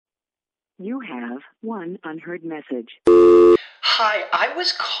You have one unheard message. Hi, I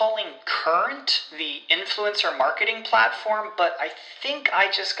was calling Current, the influencer marketing platform, but I think I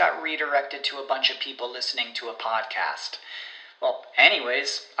just got redirected to a bunch of people listening to a podcast. Well,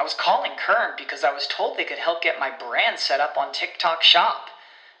 anyways, I was calling Current because I was told they could help get my brand set up on TikTok Shop,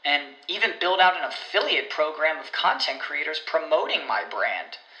 and even build out an affiliate program of content creators promoting my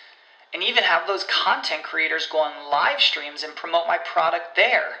brand, and even have those content creators go on live streams and promote my product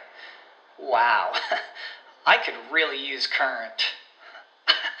there. Wow, I could really use Current.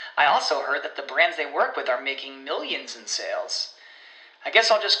 I also heard that the brands they work with are making millions in sales. I guess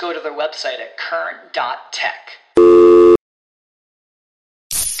I'll just go to their website at current.tech.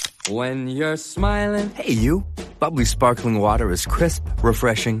 When you're smiling, hey you, bubbly sparkling water is crisp,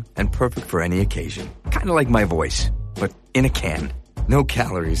 refreshing, and perfect for any occasion. Kind of like my voice, but in a can. No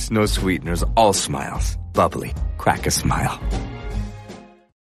calories, no sweeteners, all smiles. Bubbly, crack a smile.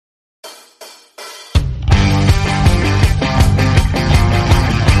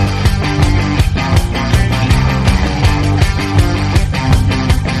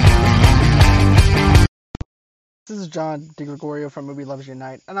 This is John DeGregorio from Movie Lovers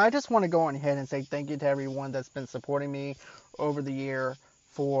Unite, and I just want to go on ahead and say thank you to everyone that's been supporting me over the year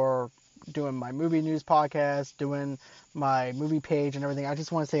for doing my movie news podcast, doing my movie page and everything. I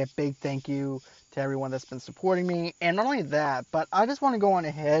just want to say a big thank you to everyone that's been supporting me, and not only that, but I just want to go on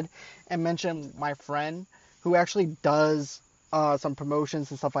ahead and mention my friend who actually does some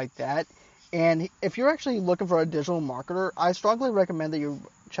promotions and stuff like that. And if you're actually looking for a digital marketer, I strongly recommend that you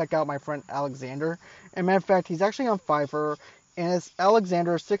check out my friend Alexander. As a matter of fact, he's actually on Fiverr, and it's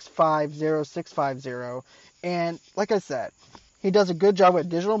Alexander650650. And like I said, he does a good job with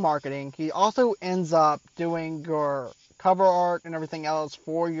digital marketing. He also ends up doing your cover art and everything else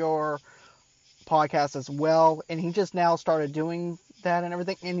for your podcast as well. And he just now started doing that and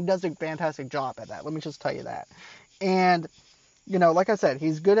everything, and he does a fantastic job at that. Let me just tell you that. And you know, like I said,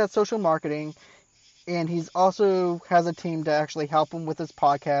 he's good at social marketing, and he's also has a team to actually help him with his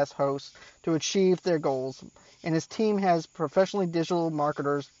podcast hosts to achieve their goals. And his team has professionally digital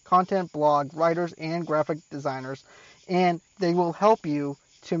marketers, content blog writers, and graphic designers, and they will help you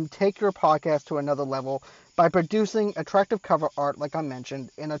to take your podcast to another level by producing attractive cover art, like I mentioned,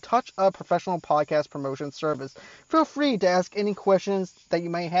 and a touch of professional podcast promotion service. Feel free to ask any questions that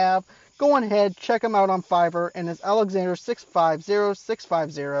you may have. Go on ahead, check him out on Fiverr, and it's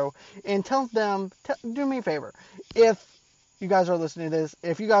Alexander650650, and tell them, do me a favor, if you guys are listening to this,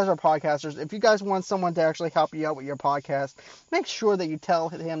 if you guys are podcasters, if you guys want someone to actually help you out with your podcast, make sure that you tell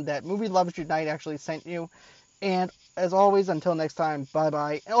him that Movie Lovers Unite actually sent you. And as always, until next time,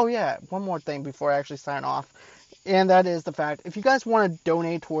 bye-bye. Oh yeah, one more thing before I actually sign off, and that is the fact, if you guys want to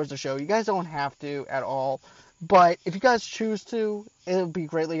donate towards the show, you guys don't have to at all, but if you guys choose to, it would be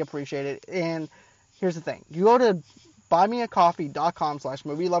greatly appreciated. And here's the thing, you go to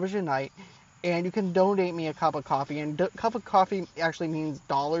buymeacoffee.com/movieloversunite, and you can donate me a cup of coffee, and cup of coffee actually means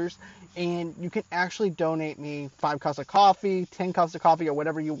dollars, and you can actually donate me 5 cups of coffee, 10 cups of coffee, or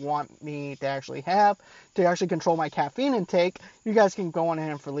whatever you want me to actually have, to actually control my caffeine intake. You guys can go on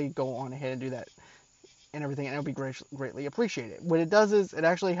ahead and freely go on ahead and do that and everything, and it'll be greatly appreciated. What it does is, it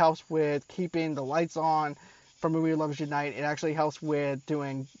actually helps with keeping the lights on for Movie Lovers Unite. It actually helps with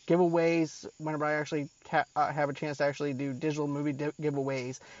doing giveaways whenever I actually have a chance to actually do digital movie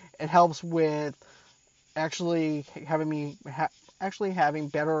giveaways. It helps with actually having having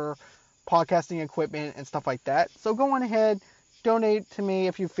better podcasting equipment and stuff like that. So go on ahead, donate to me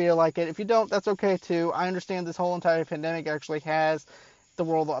if you feel like it. If you don't, that's okay too. I understand this whole entire pandemic actually has the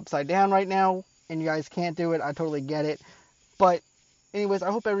world upside down right now, and you guys can't do it. I totally get it. But anyways, I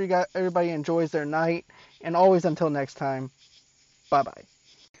hope everybody enjoys their night. And always, until next time, bye-bye.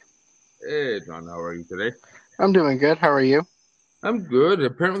 Hey, John, how are you today? I'm doing good. How are you? I'm good.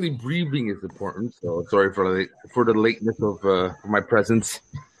 Apparently, breathing is important, so sorry for the lateness of my presence.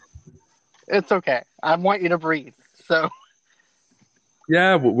 It's okay. I want you to breathe, so...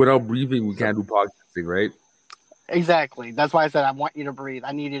 Yeah, but without breathing, we can't do podcasting, right? Exactly. That's why I said I want you to breathe.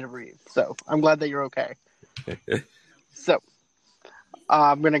 I need you to breathe. So, I'm glad that you're okay. So...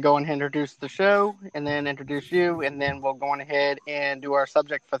 I'm going to go and introduce the show, and then introduce you, and then we'll go on ahead and do our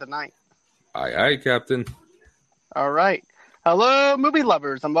subject for the night. Aye, aye, Captain. All right. Hello, movie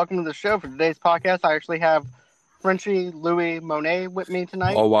lovers, and welcome to the show. For today's podcast, I actually have Frenchie Louis Monet with me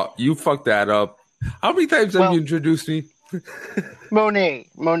tonight. Oh, wow. You fucked that up. How many times have you introduced me? Monet.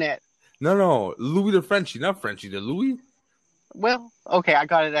 No. Louis the Frenchie, not Frenchie, the Louis? Well, okay, I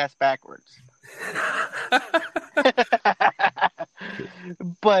got it ass backwards.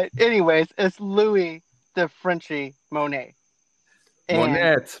 But anyways, it's Louis the Frenchie Monet.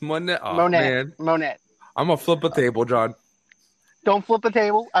 And Monette. Oh, Monette. man. Monette. I'm going to flip a table, John. Don't flip the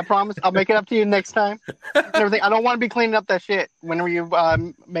table. I promise. I'll make it up to you next time. And everything. I don't want to be cleaning up that shit whenever you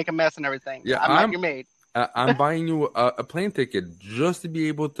make a mess and everything. Yeah, I'm not your maid. I'm buying you a plane ticket just to be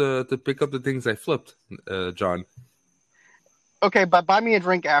able to pick up the things I flipped, John. Okay, but buy me a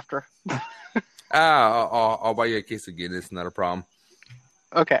drink after. I'll buy you a case of Guinness. Not a problem.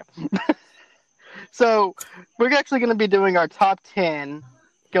 Okay. So we're actually going to be doing our top 10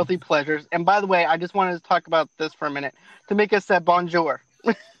 guilty pleasures. And by the way, I just wanted to talk about this for a minute. Tamika said bonjour.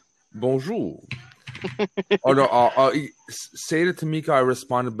 Bonjour. Oh, no. I'll say to Tamika, I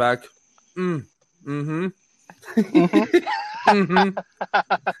responded back, mm-hmm. Mm-hmm.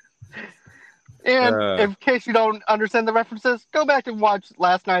 And in case you don't understand the references, go back and watch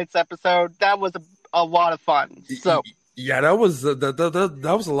last night's episode. That was a lot of fun. So yeah, that was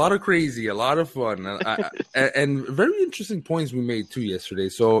a lot of crazy, a lot of fun, and very interesting points we made too yesterday.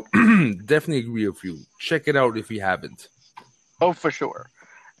 So definitely agree with you. Check it out if you haven't. Oh, for sure.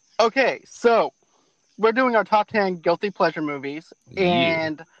 Okay, so we're doing our top 10 guilty pleasure movies,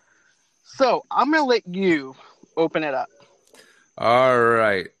 and so I'm gonna let you open it up. All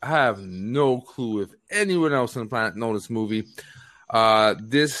right. I have no clue if anyone else on the planet knows this movie. I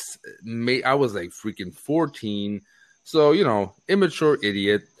was like freaking 14. So, immature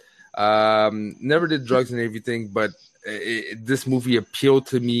idiot. Never did drugs and everything, but this movie appealed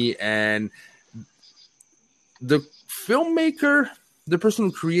to me. And the filmmaker, the person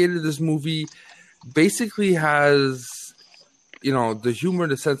who created this movie, basically has the humor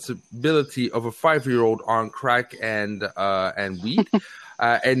and the sensibility of a 5-year-old on crack and weed.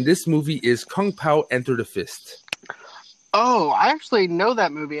 And this movie is Kung Pao Enter the Fist. Oh, I actually know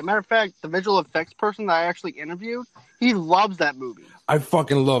that movie. As a matter of fact, the visual effects person that I actually interviewed, he loves that movie. I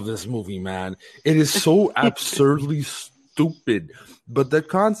fucking love this movie, man. It is so absurdly stupid. But the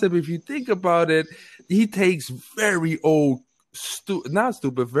concept, if you think about it, he takes very old,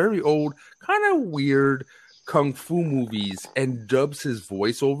 very old, kind of weird kung fu movies and dubs his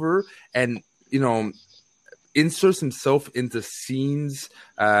voiceover and inserts himself into scenes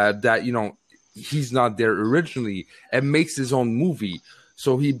that he's not there originally and makes his own movie.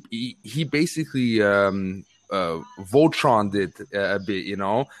 So he basically Voltroned it a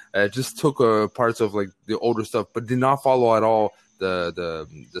bit, just took parts of like the older stuff but did not follow at all the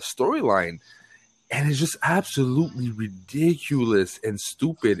storyline, and it's just absolutely ridiculous and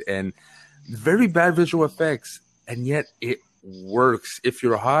stupid and very bad visual effects, and yet it works. If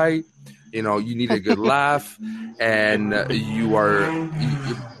you're high, you need a good laugh, and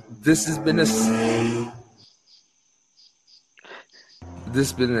this has been a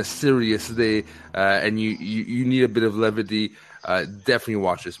serious day, and you need a bit of levity. Definitely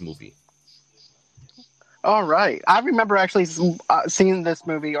watch this movie. All right, I remember actually seeing this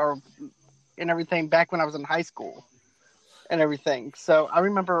movie and everything back when I was in high school. And everything. So I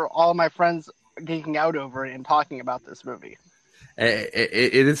remember all my friends geeking out over it and talking about this movie.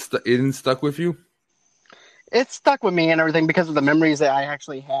 It stuck with you? It stuck with me and everything because of the memories that I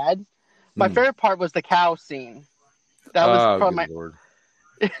actually had. My favorite part was the cow scene. That was probably my Lord.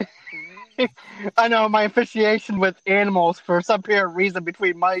 I know, my aficionation with animals for some apparent reason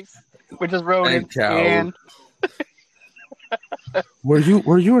between mice, which is rodents, and Were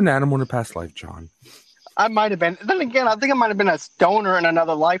you an animal in a past life, John? I might have been. Then again, I think I might have been a stoner in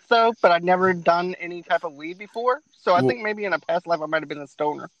another life, though. But I'd never done any type of weed before, so I think maybe in a past life I might have been a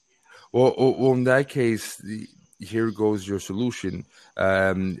stoner. Well, in that case, here goes your solution.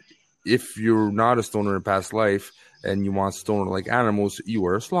 If you're not a stoner in a past life and you want stoner like animals, you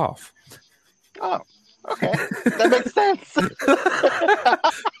are a sloth. Oh, okay, that makes sense.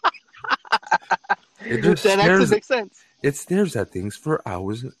 That actually makes sense. It stares at things for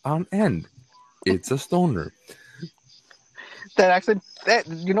hours on end. It's a stoner.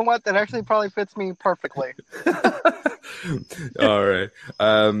 You know what? That actually probably fits me perfectly. All right.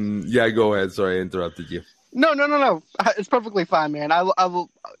 Yeah, go ahead. Sorry, I interrupted you. No. It's perfectly fine, man. I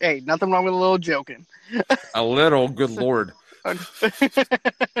will. Hey, nothing wrong with a little joking. A little, good Lord.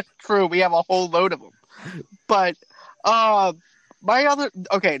 True, we have a whole load of them. But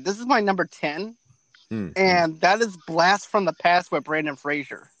this is my number 10, and that is Blast from the Past with Brendan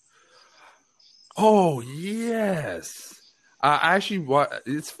Fraser. Oh, yes.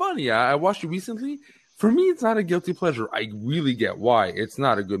 It's funny. I watched it recently. For me, it's not a guilty pleasure. I really get why. It's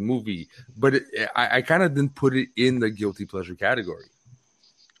not a good movie. But I kind of didn't put it in the guilty pleasure category.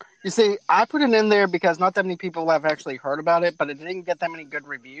 You see, I put it in there because not that many people have actually heard about it, but it didn't get that many good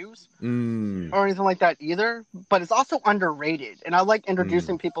reviews or anything like that either. But it's also underrated. And I like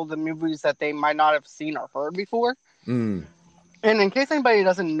introducing people to movies that they might not have seen or heard before. And in case anybody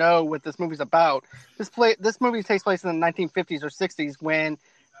doesn't know what this movie's about, this movie takes place in the 1950s or 60s when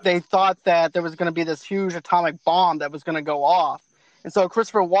they thought that there was going to be this huge atomic bomb that was going to go off. And so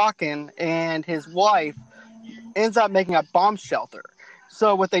Christopher Walken and his wife ends up making a bomb shelter.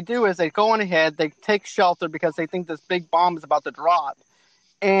 So what they do is they go on ahead, they take shelter because they think this big bomb is about to drop.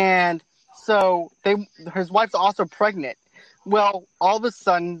 And so his wife's also pregnant. Well, all of a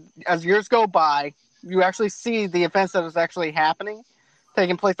sudden, as years go by, you actually see the events that is actually happening,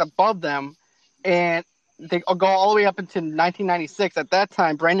 taking place above them, and they go all the way up into 1996. At that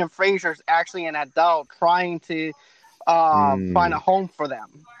time, Brendan Fraser is actually an adult trying to find a home for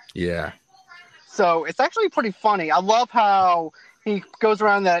them. Yeah. So it's actually pretty funny. I love how he goes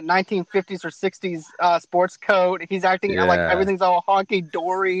around that 1950s or 60s sports coat. He's acting like everything's all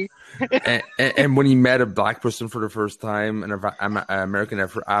honky-dory. and when he met a black person for the first time, an American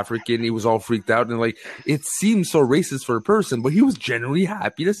African, he was all freaked out. And like, it seemed so racist for a person, but he was genuinely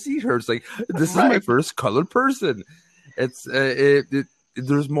happy to see her. It's like, this is my first colored person. It's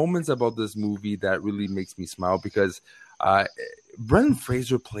there's moments about this movie that really makes me smile because Brendan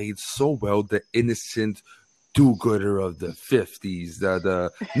Fraser played so well the innocent do-gooder of the 50s,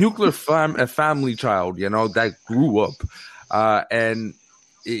 the nuclear family child, that grew up. And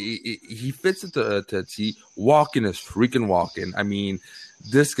he fits it to T. Walken is freaking Walken. I mean,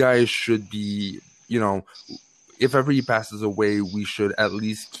 this guy should be, if ever he passes away, we should at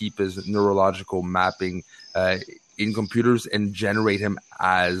least keep his neurological mapping in computers and generate him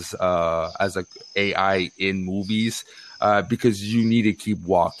as a AI in movies because you need to keep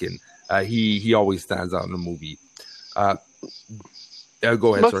Walken. He always stands out in the movie. Go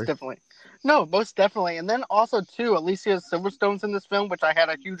ahead, most sorry. Definitely. No, most definitely. And then also, too, Alicia Silverstone's in this film, which I had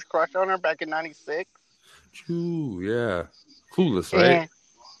a huge crush on her back in 96. True, yeah. Clueless, right?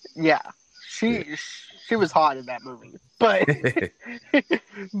 And, yeah. She was hot in that movie. But,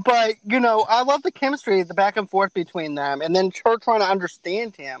 but I love the chemistry, the back and forth between them, and then her trying to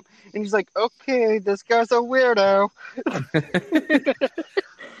understand him. And he's like, okay, this guy's a weirdo.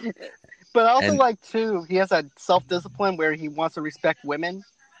 But I also too, he has a self-discipline where he wants to respect women.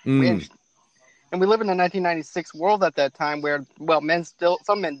 And we live in a 1996 world at that time where,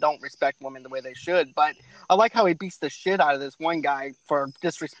 some men don't respect women the way they should. But I like how he beats the shit out of this one guy for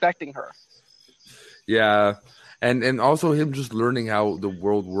disrespecting her. Yeah. And also him just learning how the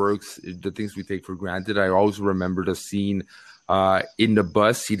world works, the things we take for granted. I always remember the scene in the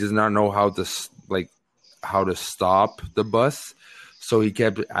bus. He does not know how to stop the bus. So he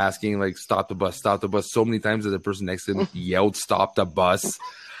kept asking, stop the bus so many times that the person next to him yelled, stop the bus.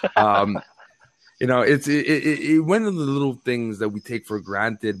 It went into the little things that we take for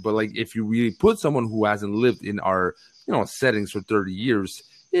granted. But if you really put someone who hasn't lived in our, settings for 30 years,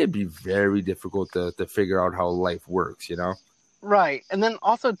 it'd be very difficult to figure out how life works, Right. And then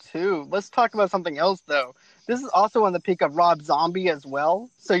also, too, let's talk about something else, though. This is also on the peak of Rob Zombie as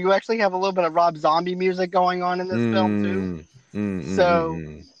well. So you actually have a little bit of Rob Zombie music going on in this film, too. So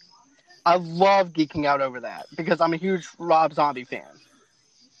I love geeking out over that because I'm a huge Rob Zombie fan.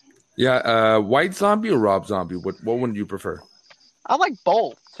 Yeah, White Zombie or Rob Zombie? What one do you prefer? I like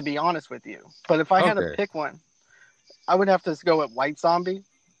both, to be honest with you. But if I had to pick one, I would have to go with White Zombie.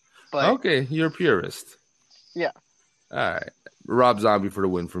 But okay, you're a purist. Yeah. All right, Rob Zombie for the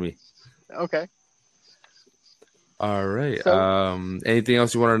win for me. Okay. All right. So, anything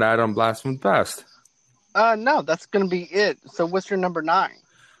else you wanted to add on Blast from the Past? No, that's going to be it. So what's your number 9?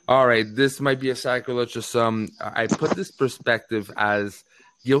 All right. This might be a sacrilegious. I put this perspective as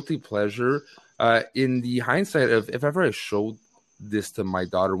guilty pleasure in the hindsight of if ever I showed this to my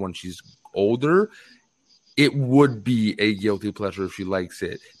daughter when she's older, it would be a guilty pleasure if she likes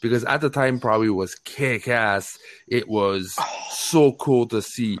it. Because at the time, probably was kick-ass. It was so cool to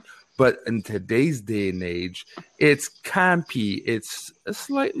see. But in today's day and age, it's campy. It's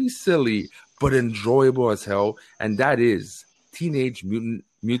slightly silly, but enjoyable as hell, and that is Teenage Mutant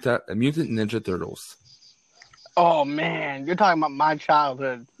Ninja Turtles. Oh man, you're talking about my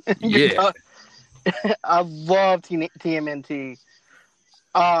childhood. Yeah, I love TMNT.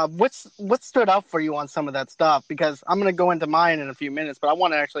 What stood out for you on some of that stuff? Because I'm gonna go into mine in a few minutes, but I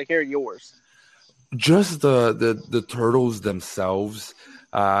want to actually hear yours. Just the turtles themselves.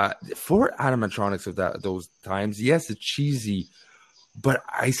 For animatronics of those times, yes, it's cheesy. But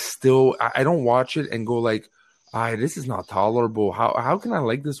I don't watch it and go this is not tolerable. How can I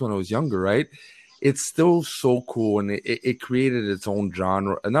like this when I was younger, right? It's still so cool, and it created its own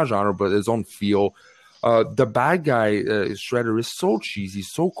genre, not genre, but its own feel. The bad guy, Shredder, is so cheesy,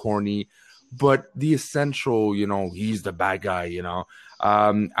 so corny, but the essential, he's the bad guy,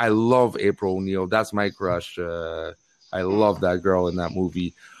 I love April O'Neil. That's my crush. I love that girl in that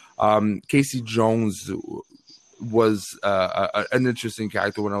movie. Casey Jones was an interesting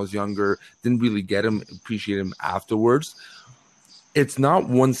character when I was younger. Didn't really get him, appreciate him afterwards. It's not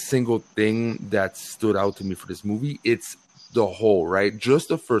one single thing that stood out to me for this movie. It's the whole, right? Just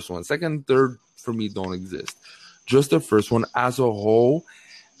the first one. Second, third for me don't exist. Just the first one as a whole.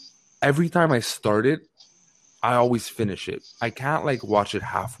 Every time I start it, I always finish it. I can't like watch it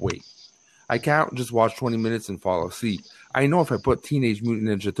halfway. I can't just watch 20 minutes and fall asleep. I know if I put Teenage Mutant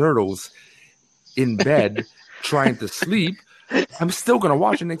Ninja Turtles in bed trying to sleep, I'm still going to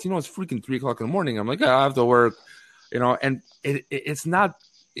watch it. Next, it's freaking 3 o'clock in the morning. I'm like, I have to work, and it's not,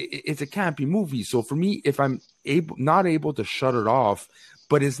 it's a campy movie. So for me, if I'm not able to shut it off,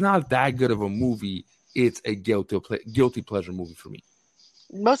 but it's not that good of a movie, it's a guilty pleasure movie for me.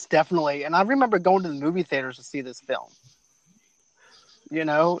 Most definitely. And I remember going to the movie theaters to see this film. And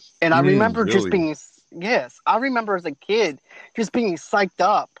I remember really? just being, I remember as a kid just being psyched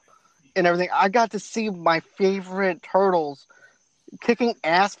up and everything. I got to see my favorite turtles kicking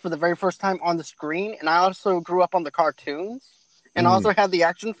ass for the very first time on the screen. And I also grew up on the cartoons and also had the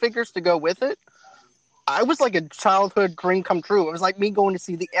action figures to go with it. I was like a childhood dream come true. It was like me going to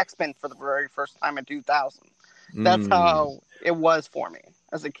see the X-Men for the very first time in 2000. That's how it was for me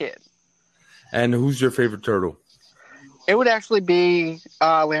as a kid. And who's your favorite turtle? It would actually be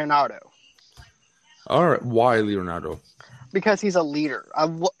Leonardo. All right. Why Leonardo? Because he's a leader.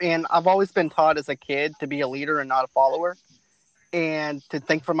 I've always been taught as a kid to be a leader and not a follower. And to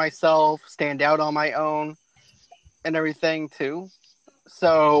think for myself, stand out on my own, and everything too.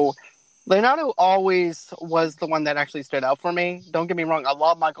 So Leonardo always was the one that actually stood out for me. Don't get me wrong, I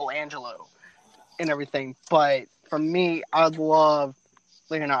love Michelangelo and everything, but for me, I love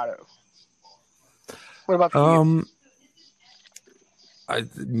Leonardo. What about for you?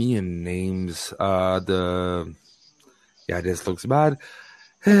 Me and names. This looks bad.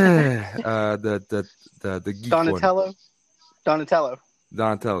 the geek Donatello. one. Donatello.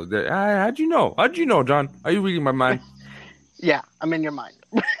 How'd you know? John? Are you reading my mind? Yeah, I'm in your mind.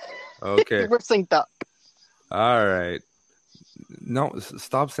 Okay. We're synced up. All right. No,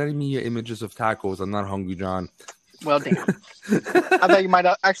 stop sending me images of tacos. I'm not hungry, John. Well, damn. I thought you might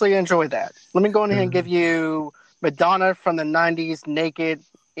actually enjoy that. Let me go ahead and give you Madonna from the 90s naked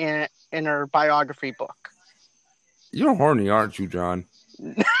in her biography book. You're horny, aren't you, John?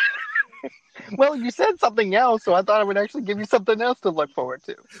 Well, you said something else, so I thought I would actually give you something else to look forward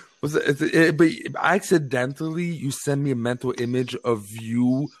to. But accidentally, you send me a mental image of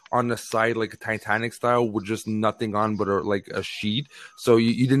you on the side, like a Titanic style, with just nothing on but a sheet. So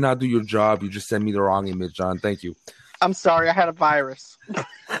you did not do your job. You just sent me the wrong image, John. Thank you. I'm sorry. I had a virus.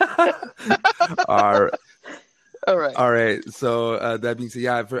 All right. So that being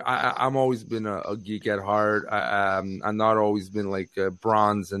said, I'm always been a geek at heart. I'm not always been like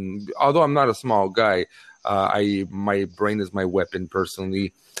bronze, and although I'm not a small guy, my brain is my weapon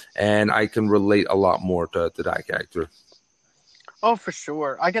personally, and I can relate a lot more to that character. Oh, for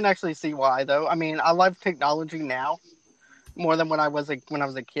sure. I can actually see why, though. I mean, I love technology now more than when I was a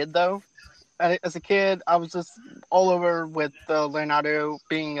kid, though. As a kid, I was just all over with Leonardo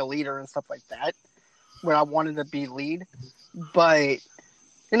being a leader and stuff like that, where I wanted to be lead. But,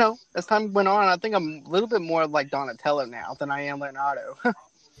 as time went on, I think I'm a little bit more like Donatello now than I am Leonardo.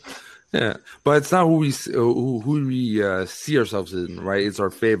 Yeah, but it's not who we see ourselves in, right? It's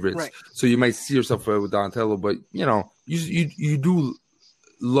our favorites. Right. So you might see yourself with Donatello, but you do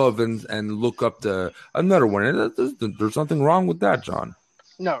love and look up to another one. There's nothing wrong with that, John.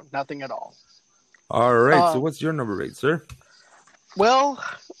 No, nothing at all. All right. So what's your number 8, sir? Well,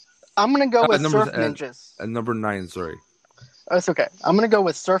 I'm gonna go with Surf Ninjas. Number 9, sorry. That's okay. I'm gonna go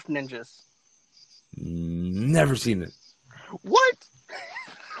with Surf Ninjas. Never seen it. What?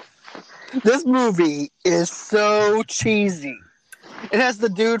 This movie is so cheesy. It has the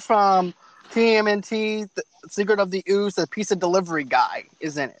dude from TMNT, the Secret of the Ooze, the pizza delivery guy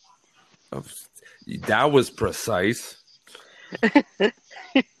is in it. That was precise.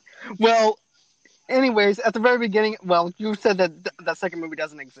 Well, anyways, at the very beginning, you said that second movie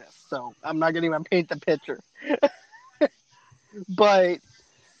doesn't exist, so I'm not going to even paint the picture. But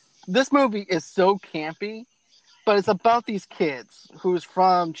this movie is so campy, but it's about these kids who's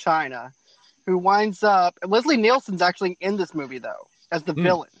from China, who winds up... Leslie Nielsen's actually in this movie, though, as the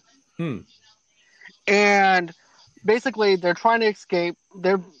villain. And basically, they're trying to escape.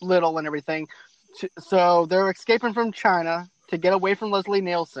 They're little and everything. So they're escaping from China to get away from Leslie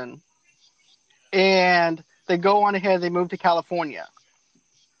Nielsen. And they go on ahead. They move to California.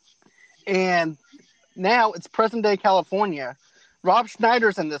 And now it's present-day California. Rob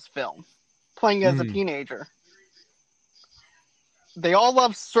Schneider's in this film, playing as a teenager. they all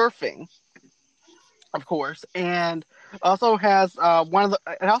love surfing, of course, and also has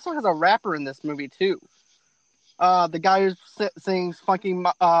it also has a rapper in this movie too. The guy who sings "Funky," you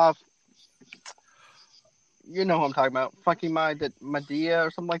know who I'm talking about, "Funky Medea"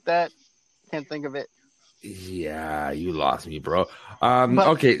 or something like that. Can't think of it. Yeah, you lost me, bro. But-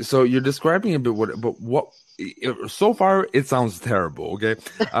 Okay, so you're describing a bit what so far it sounds terrible. Okay,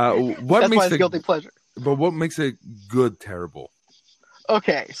 what That's makes why it's it guilty pleasure. But what makes it good terrible?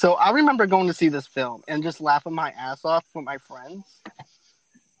 Okay, so I remember going to see this film and just laughing my ass off with my friends.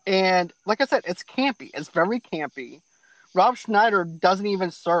 And like I said, it's campy. It's very campy. Rob Schneider doesn't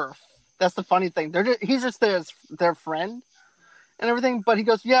even surf. That's the funny thing. He's just their friend and everything. But he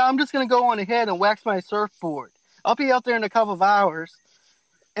goes, "Yeah, I'm just gonna go on ahead and wax my surfboard. I'll be out there in a couple of hours."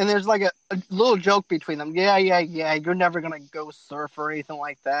 And there's like a little joke between them. Yeah. You're never gonna go surf or anything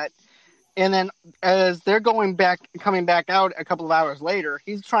like that. And then as they're coming back out a couple of hours later,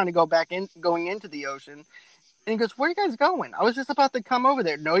 he's trying to going into the ocean. And he goes, "Where are you guys going? I was just about to come over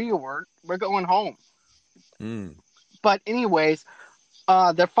there." "No, you weren't. We're going home." But anyways,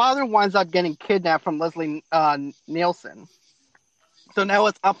 their father winds up getting kidnapped from Leslie Nielsen. So now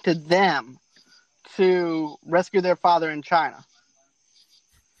it's up to them to rescue their father in China.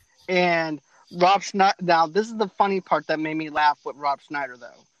 And Rob Schneider, now this is the funny part that made me laugh with Rob Schneider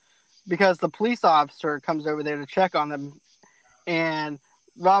though. Because the police officer comes over there to check on them, and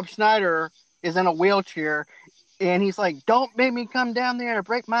Rob Schneider is in a wheelchair, and he's like, "Don't make me come down there and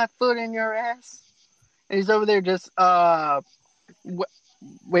break my foot in your ass." And he's over there just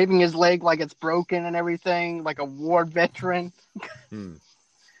waving his leg like it's broken and everything, like a war veteran and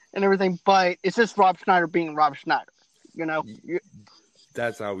everything. But it's just Rob Schneider being Rob Schneider, you know?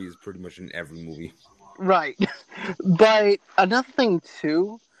 That's how he's pretty much in every movie. Right. But another thing,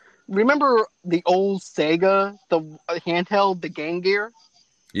 too, remember the old Sega, the handheld, the Game Gear?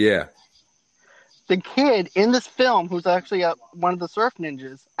 Yeah. The kid in this film, who's actually one of the surf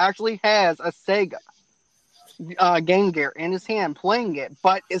ninjas, actually has a Sega Game Gear in his hand playing it,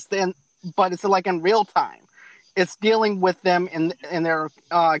 but it's like in real time. It's dealing with them in their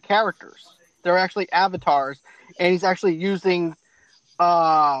characters. They're actually avatars, and he's actually using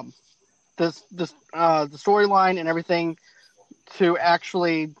the storyline and everything to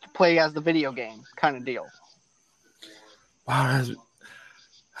actually play as the video game kind of deal. Wow, that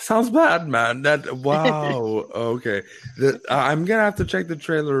sounds bad, man. Wow. Okay, I'm gonna have to check the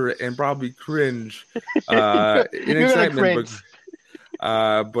trailer and probably cringe in excitement.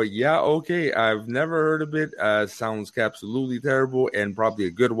 But yeah, okay. I've never heard of it. Sounds absolutely terrible and probably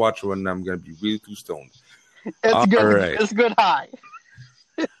a good watch when I'm gonna be really too stoned. It's good. Right. It's good high.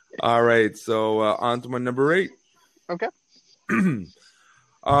 All right, so on to my number 8. Okay.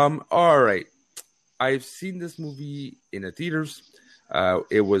 All right. I've seen this movie in the theaters.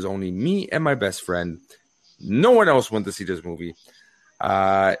 It was only me and my best friend. No one else went to see this movie.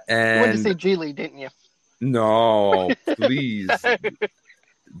 And you went to see Geely, didn't you? No, please.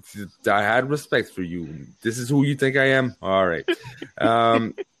 I had respect for you. This is who you think I am? All right.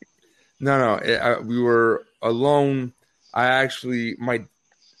 No. We were alone. I actually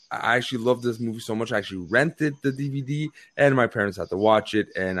loved this movie so much. I actually rented the DVD, and my parents had to watch it.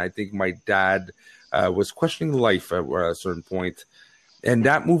 And I think my dad was questioning life at a certain point. And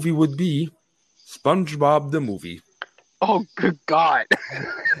that movie would be SpongeBob the movie. Oh, good God.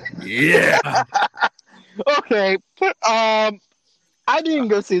 Yeah. Okay. I didn't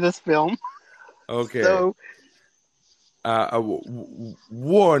go see this film. Okay. So,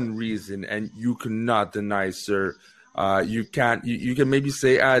 one reason, and you cannot deny, sir. You can maybe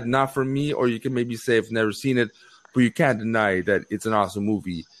say not for me, or you can maybe say I've never seen it, but you can't deny that it's an awesome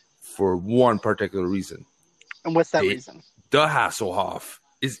movie for one particular reason. And what's that reason? The Hasselhoff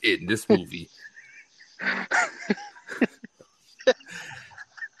is in this movie.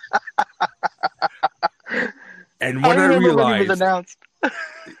 And when I realized, when it was announced.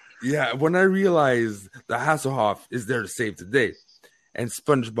 when I realized the Hasselhoff is there to save the day, and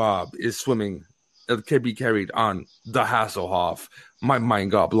SpongeBob is swimming, it can be carried on the Hasselhoff, my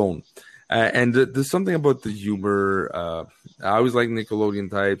mind got blown. And there's something about the humor. I always like Nickelodeon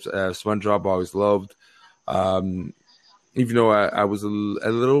types. SpongeBob I always loved. Even though I was a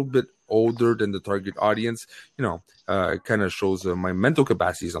little bit older than the target audience, it kind of shows my mental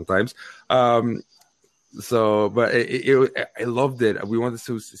capacity sometimes. But I loved it. We wanted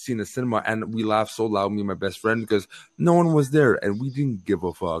to see in the cinema, and we laughed so loud, me and my best friend, because no one was there, and we didn't give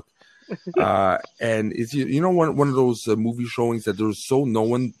a fuck. And it's one of those movie showings that there's no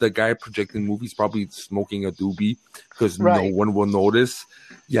one. The guy projecting movies probably smoking a doobie because no one will notice.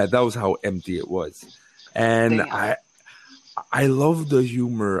 Yeah, that was how empty it was. And I love the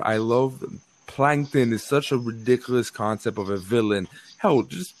humor. I love Plankton is such a ridiculous concept of a villain. Hell,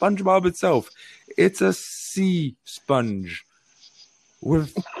 just SpongeBob itself. It's a sea sponge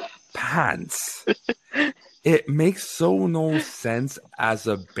with pants. It makes so no sense as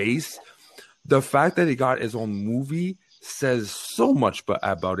a base. The fact that he got his own movie says so much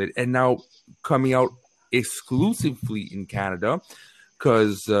about it. And now coming out exclusively in Canada,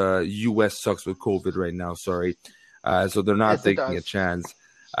 because US sucks with COVID right now, sorry. So they're not taking a chance.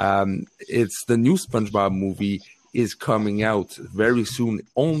 It's the new SpongeBob movie is coming out very soon,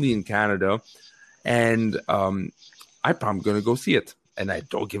 only in Canada. And I'm probably going to go see it. And I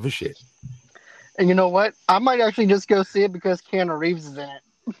don't give a shit. And you know what? I might actually just go see it because Keanu Reeves is in it.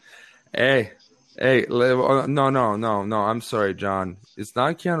 Hey, no. I'm sorry, John. It's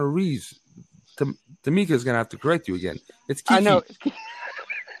not Keanu Reeves. Tamika's going to have to correct you again. It's Kiki. I know.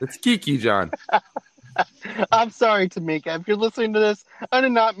 It's Kiki, John. I'm sorry, Tamika. If you're listening to this, I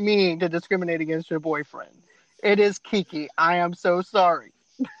did not mean to discriminate against your boyfriend. It is Kiki. I am so sorry.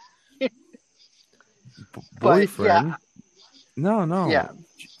 Boyfriend? Yeah. No. Yeah.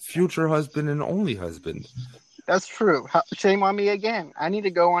 Future husband and only husband. That's true. Shame on me again. I need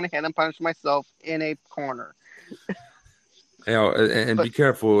to go on ahead and punish myself in a corner. And be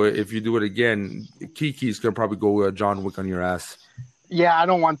careful if you do it again. Kiki's gonna probably go John Wick on your ass. Yeah, I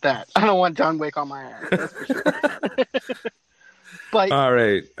don't want that. I don't want John Wick on my ass. That's for sure. But all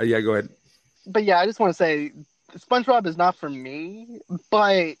right, yeah, go ahead. But yeah, I just want to say, SpongeBob is not for me.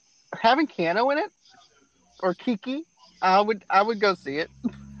 But having Keanu in it or Kiki, I would go see it.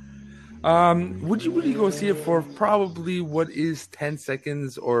 Would you really go see it for probably what is 10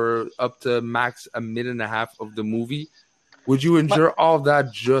 seconds or up to max a minute and a half of the movie? Would you endure all of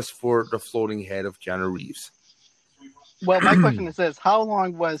that just for the floating head of Keanu Reeves? Well, my question is this: how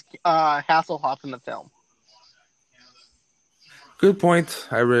long was Hasselhoff in the film? Good point.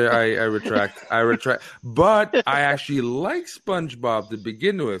 I retract. But I actually like SpongeBob to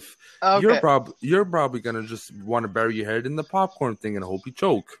begin with. Okay. You're probably gonna just want to bury your head in the popcorn thing and hope you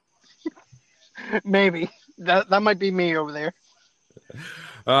choke. Maybe that might be me over there.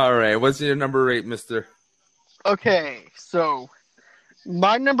 All right, what's your number 8, Mister? Okay, so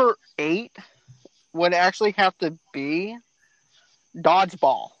my number 8 would actually have to be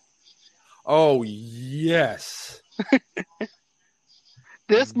Dodgeball. Oh yes,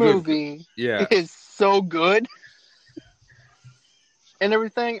 this movie is so good and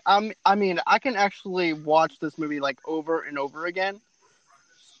everything. I mean, I can actually watch this movie like over and over again.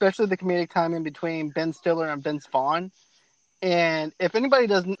 Especially the comedic timing between Ben Stiller and Vince Vaughn. And if anybody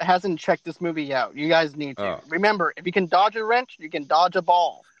hasn't checked this movie out, you guys need to. Remember, if you can dodge a wrench, you can dodge a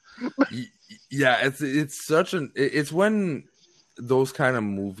ball. Yeah, it's when those kind of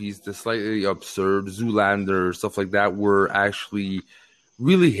movies, the slightly absurd Zoolander, stuff like that, were actually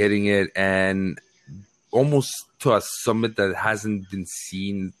really hitting it and almost to a summit that hasn't been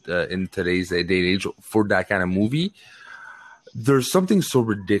seen in today's day and age for that kind of movie. There's something so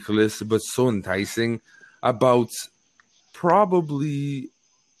ridiculous but so enticing about probably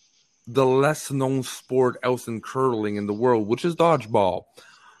the less known sport else than curling in the world, which is dodgeball.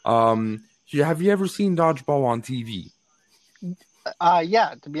 Have you ever seen dodgeball on TV?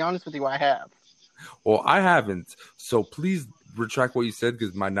 Yeah, to be honest with you, I have. Well, I haven't. So please retract what you said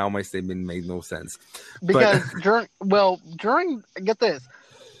because my statement made no sense. Because during get this,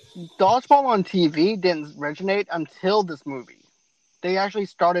 dodgeball on TV didn't originate until this movie. They actually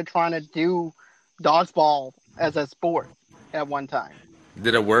started trying to do dodgeball as a sport at one time.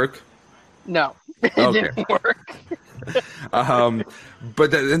 Did it work? No, it didn't work. But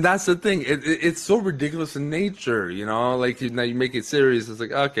that's the thing. It's so ridiculous in nature, you know. Like now you make it serious. It's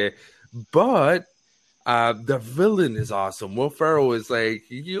like okay, but the villain is awesome. Will Ferrell is like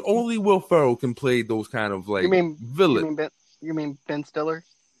only Will Ferrell can play those kind of like villain. You mean Ben Stiller?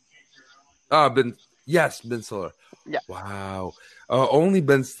 Ben Stiller. Yeah. Wow. Only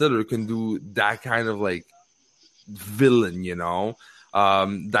Ben Stiller can do that kind of like villain, you know,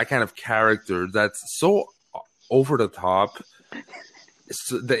 that kind of character that's so over the top.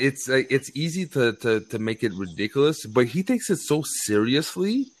 So that it's easy to make it ridiculous, but he takes it so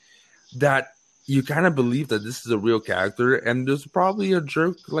seriously that you kind of believe that this is a real character, and there's probably a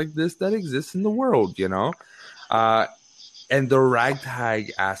jerk like this that exists in the world, you know. And the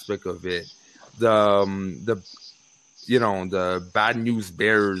ragtag aspect of it, the bad news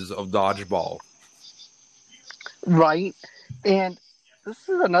bears of dodgeball. Right. And this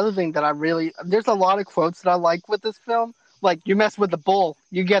is another thing that there's a lot of quotes that I like with this film. Like, you mess with the bull,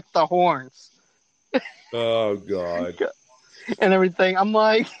 you get the horns. Oh, God. And everything. I'm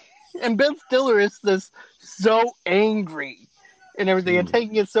like, and Ben Stiller is so angry and everything, and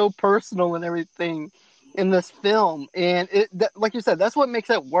taking it so personal and everything in this film. And like you said, that's what makes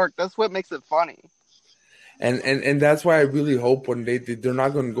it work. That's what makes it funny. And that's why I really hope when they're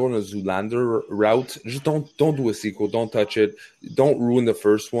not going to go on a Zoolander route. Just don't do a sequel. Don't touch it. Don't ruin the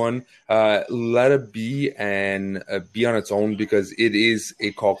first one. Let it be and be on its own, because it is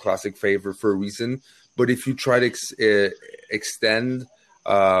a cult classic favorite for a reason. But if you try to extend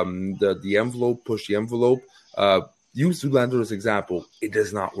the envelope, push the envelope, use Zoolander as an example, it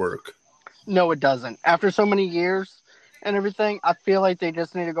does not work. No, it doesn't. After so many years and everything, I feel like they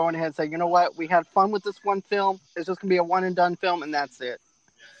just need to go ahead and say, you know what, we had fun with this one film. It's just gonna be a one and done film, and that's it.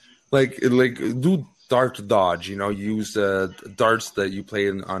 Like do dart dodge, use darts that you play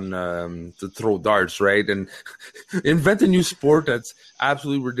on to throw darts, right? And invent a new sport that's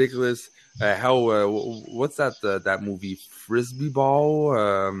absolutely ridiculous. What's that movie, Frisbee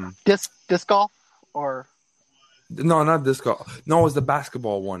ball? Disc golf, or no, not disc golf. No, it's the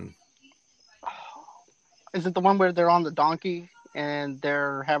basketball one. Is it the one where they're on the donkey and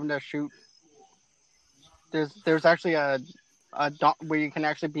they're having to shoot? There's actually a where you can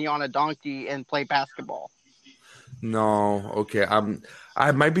actually be on a donkey and play basketball. No, okay.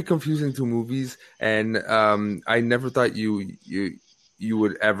 I might be confusing two movies, and I never thought you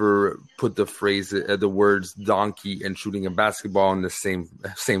would ever put the words donkey and shooting a basketball in the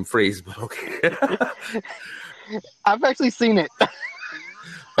same phrase, but okay. I've actually seen it.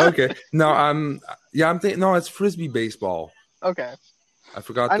 Okay. No, I'm thinking. No, it's Frisbee baseball. Okay. I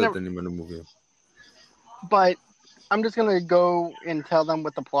forgot the name of the movie. But I'm just gonna go and tell them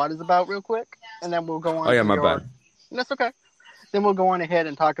what the plot is about real quick, and then we'll go on. Oh yeah, my bad. That's okay. Then we'll go on ahead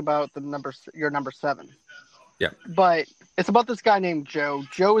and talk about your number 7. Yeah. But it's about this guy named Joe.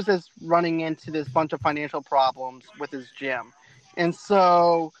 Joe is just running into this bunch of financial problems with his gym, and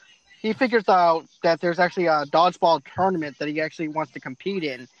so he figures out that there's actually a dodgeball tournament that he actually wants to compete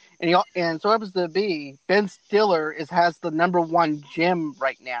in. And so happens to be Ben Stiller has the number 1 gym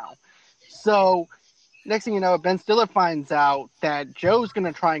right now. So next thing you know, Ben Stiller finds out that Joe's going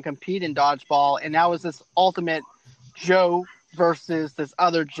to try and compete in dodgeball. And now is this ultimate Joe versus this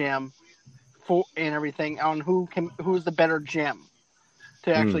other gym and everything on who's the better gym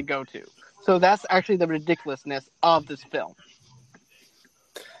to actually go to. So that's actually the ridiculousness of this film.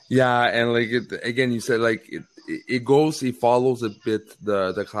 Yeah, and again, you said it follows a bit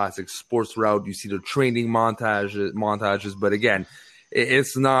the classic sports route. You see the training montages, but again,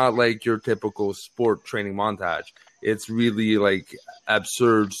 it's not like your typical sport training montage. It's really like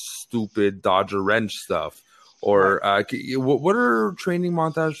absurd, stupid dodge a wrench stuff. Or what are training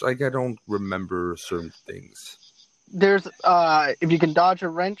montages? Like, I don't remember certain things. There's if you can dodge a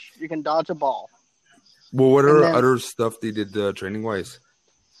wrench, you can dodge a ball. Well, what are other stuff they did training wise?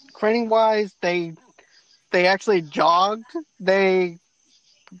 Training wise, they actually jogged. They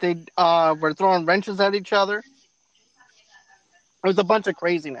were throwing wrenches at each other. It was a bunch of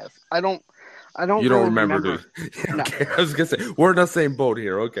craziness. I don't. You don't remember, dude. No. Okay, I was gonna say we're in the same boat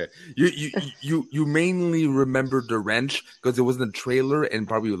here. Okay, you mainly remember the wrench because it was in the trailer and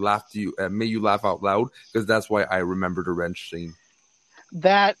probably made you laugh out loud, because that's why I remember the wrench scene.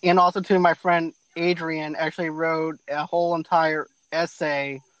 That, and also to my friend Adrian actually wrote a whole entire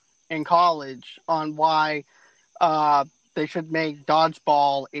essay in college on why they should make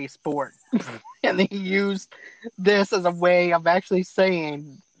dodgeball a sport. And he used this as a way of actually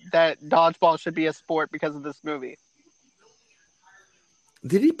saying that dodgeball should be a sport because of this movie.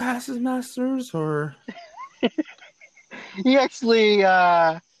 Did he pass his master's, or he actually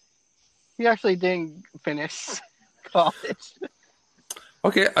didn't finish college.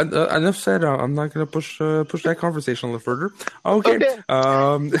 Okay, enough said. I'm not going to push that conversation a little further. Okay.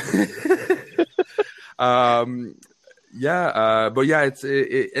 But yeah, it's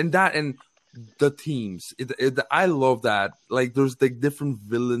and the teams. I love that. Like, there's like different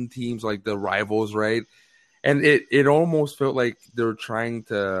villain teams, like the rivals, right? And it almost felt like they were trying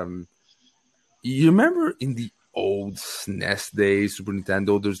to. You remember in the old SNES days, Super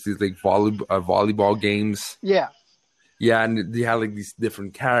Nintendo, there's these like volleyball games. Yeah. Yeah, and they had like these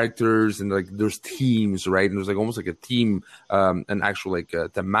different characters, and like there's teams, right? And there's like almost like a team, an actual like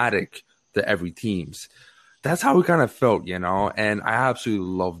thematic to every teams. That's how it kind of felt, and I absolutely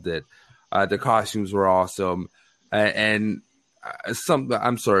loved it. The costumes were awesome, and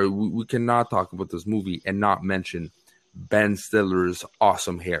I'm sorry, we cannot talk about this movie and not mention Ben Stiller's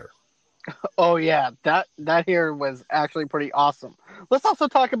awesome hair. Oh yeah, that hair was actually pretty awesome. Let's also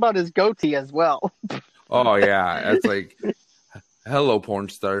talk about his goatee as well. Oh yeah, that's like, hello, porn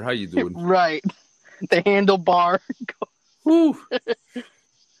star. How you doing? Right, the handlebar. Woo.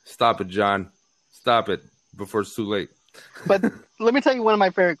 Stop it, John. Stop it before it's too late. But let me tell you one of my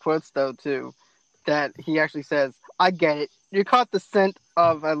favorite quotes, though, too, that he actually says, I get it. You caught the scent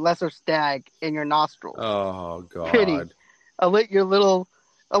of a lesser stag in your nostrils. Oh Pity. God. I'll let you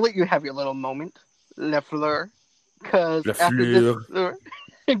have your little moment, Lefleur. Because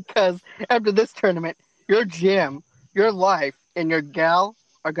after this tournament, your gym, your life, and your gal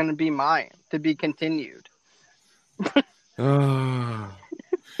are going to be mine, to be continued.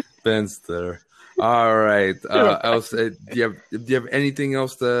 Benster. All right. Else, do you have anything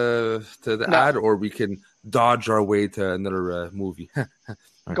else to add, or we can dodge our way to another movie?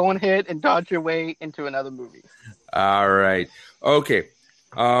 Go ahead and dodge your way into another movie. All right. Okay.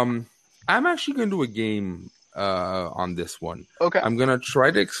 I'm actually going to do a game on this one. Okay. I'm going to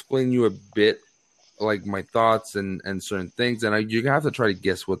try to explain you a bit, like my thoughts and certain things, and you're going to have to try to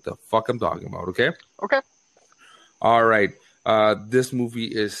guess what the fuck I'm talking about, okay? Okay. All right. This movie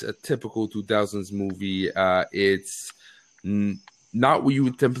is a typical 2000s movie. It's not what you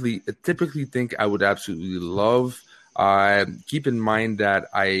would typically think I would absolutely love. Keep in mind that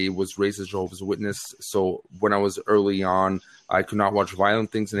I was raised as Jehovah's Witness, so when I was early on, I could not watch violent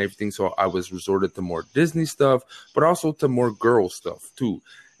things and everything, so I was resorted to more Disney stuff, but also to more girl stuff too.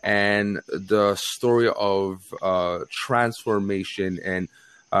 And the story of transformation and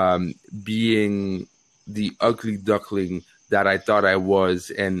being the ugly duckling that I thought I was,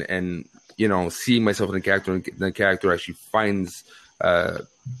 and you know, seeing myself in the character, and the character actually finds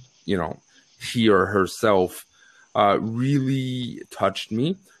you know, he or herself, really touched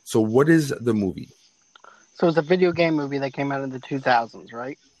me. So what is the movie? So it's a video game movie that came out in the 2000s,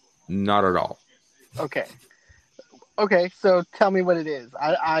 right? Not at all. Okay. Okay, so tell me what it is.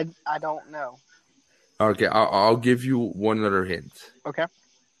 I don't know. Okay, I'll give you one other hint. Okay.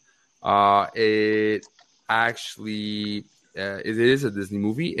 It actually it is a Disney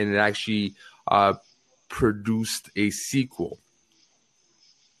movie, and it actually produced a sequel.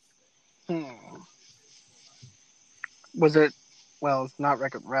 Was it? Well, it's not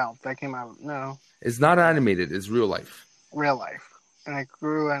Wreck-It Ralph. That came out. No. It's not animated. It's real life. Real life, and it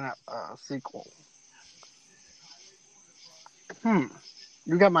grew in a sequel.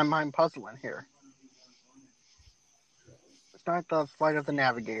 You got my mind puzzling here. It's not the Flight of the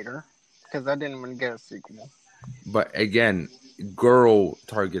Navigator, because I didn't even get a sequel. But again, girl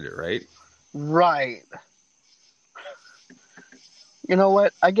targeted, right? Right. You know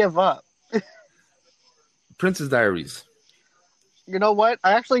what? I give up. Princess Diaries. You know what?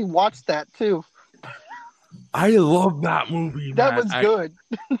 I actually watched that too. I love that movie. That man. was good.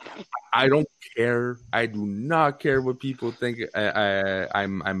 I don't care. I do not care what people think.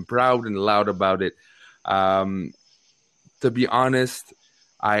 I'm proud and loud about it. To be honest,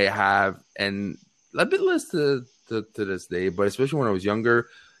 I have, and a bit less to this day, but especially when I was younger,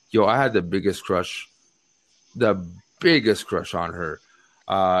 I had the biggest crush on her.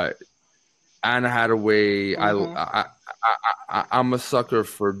 Anna Hathaway. Mm-hmm. I'm a sucker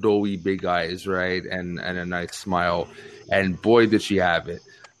for doughy big eyes, right, and a nice smile, and boy did she have it.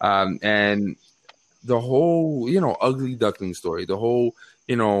 And the whole, ugly duckling story, the whole,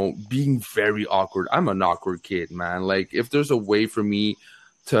 being very awkward. I'm an awkward kid, man. Like, if there's a way for me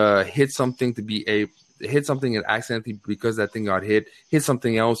to hit something hit something and accidentally, because that thing got hit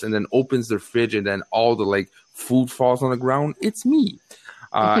something else, and then opens the fridge, and then all the food falls on the ground, it's me.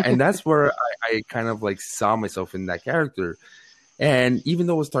 And that's where I kind of saw myself in that character. And even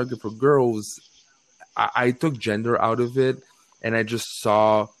though it was targeted for girls, I took gender out of it, and I just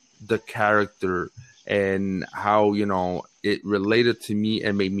saw the character and how, it related to me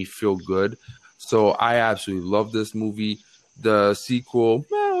and made me feel good. So I absolutely love this movie. The sequel,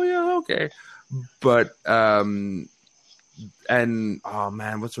 well, yeah, okay. But, and, oh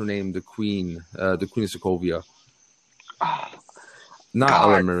man, what's her name? The Queen of Sokovia. Oh, not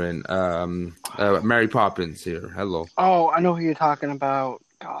Ellen Mirren. Mary Poppins here. Hello. Oh, I know who you're talking about.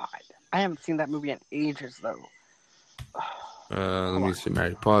 God, I haven't seen that movie in ages, though. Let me see.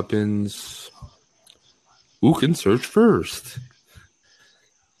 Mary Poppins. Who can search first?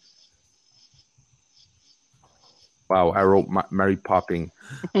 Wow, I wrote Mary Popping.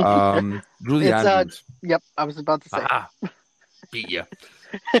 Julie Andrews. Yep, I was about to say. Beat ya.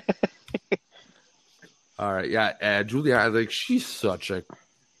 All right, yeah, Julia, she's such a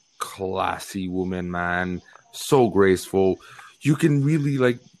classy woman, man. So graceful. You can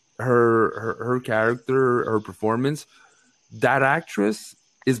really her character, her performance. That actress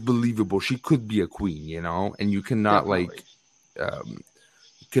is believable. She could be a queen, and you cannot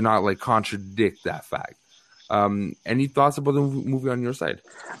contradict that fact. Any thoughts about the movie on your side?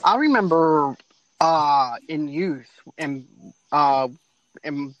 I remember in youth in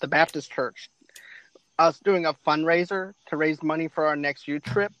the Baptist church. us doing a fundraiser to raise money for our next youth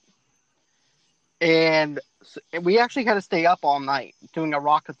trip. And we actually had to stay up all night doing a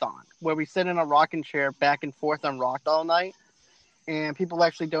rockathon where we sit in a rocking chair back and forth and rocked all night. And people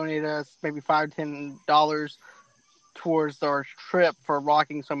actually donated us maybe $5 to $10 towards our trip for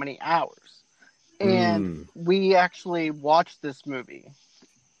rocking so many hours. And we actually watched this movie.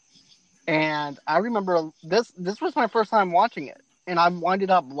 And I remember this was my first time watching it. And I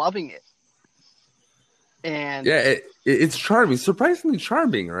winded up loving it. And yeah, it's charming, surprisingly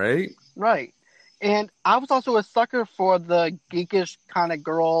charming, right? Right. And I was also a sucker for the geekish kind of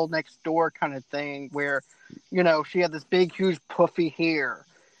girl next door kind of thing where, you know, she had this big, huge, puffy hair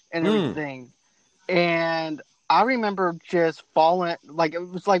and everything. And I remember just falling, like, it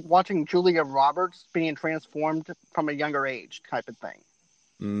was like watching Julia Roberts being transformed from a younger age type of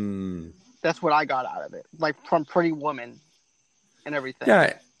thing. That's what I got out of it. Like, from Pretty Woman and everything.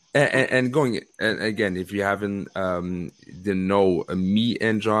 Yeah. And going, and again, if you haven't didn't know, me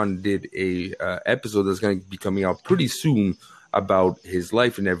and John did a episode that's going to be coming out pretty soon about his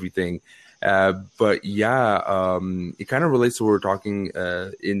life and everything. But yeah, it kind of relates to what we're talking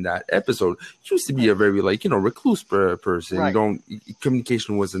in that episode. He used to be a very, like, you know, recluse person. Right.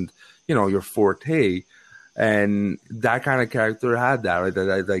 Communication wasn't, you know, your forte. And that kind of character had that, right?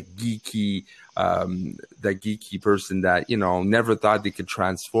 That geeky person that, you know, never thought they could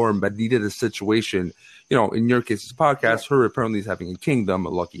transform, but needed a situation. You know, in your case, this podcast, her apparently is having a kingdom.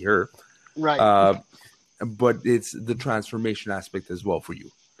 Lucky her. Right. But it's the transformation aspect as well for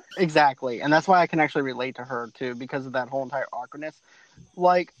you. Exactly. And that's why I can actually relate to her, too, because of that whole entire awkwardness.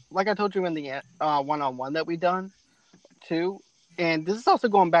 Like I told you in the one-on-one that we done, too. And this is also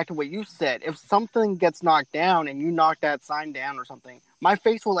going back to what you said. If something gets knocked down and you knock that sign down or something, my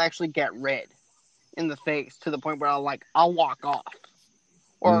face will actually get red in the face to the point where I'll walk off.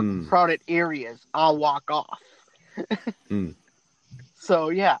 Or crowded areas, I'll walk off. So,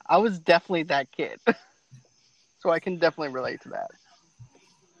 yeah, I was definitely that kid. So I can definitely relate to that.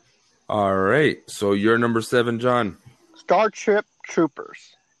 All right. So you're number 7, John. Starship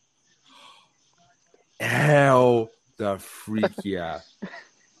Troopers. Hell the freak, yeah.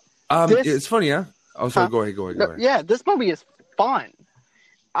 It's funny, huh? Oh, sorry, go ahead. Yeah, this movie is fun.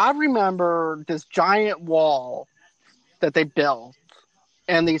 I remember this giant wall that they built,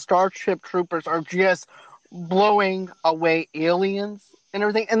 and the Starship Troopers are just blowing away aliens and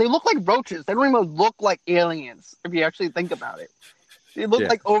everything. And they look like roaches. They don't even look like aliens, if you actually think about it. They look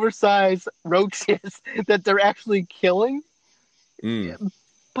like oversized roaches that they're actually killing.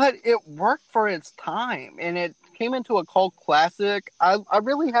 But it worked for its time, and it came into a cult classic. I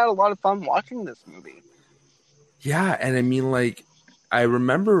really had a lot of fun watching this movie. Yeah, and I mean, like, I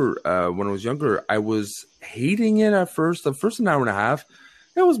remember when I was younger, I was hating it at first. The first an hour and a half,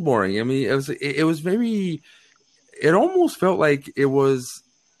 it was boring. I mean, it was very. It almost felt like it was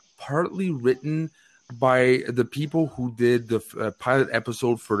partly written by the people who did the pilot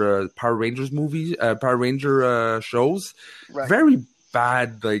episode for the Power Rangers movies, Power Ranger shows. Right. Very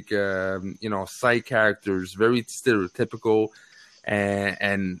bad, like, you know, side characters, very stereotypical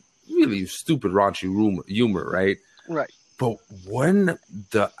and really stupid, raunchy humor, right? Right. But when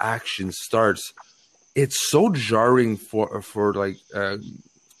the action starts, it's so jarring for like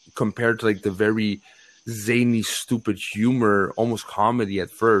compared to like the very zany, stupid humor, almost comedy at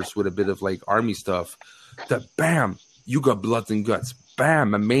first with a bit of like army stuff. That bam, you got blood and guts.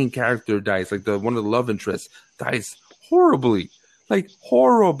 Bam, a main character dies, like one of the love interests dies horribly. Like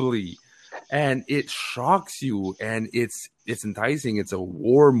horribly, and it shocks you, and it's enticing. It's a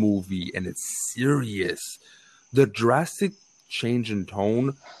war movie, and it's serious. The drastic change in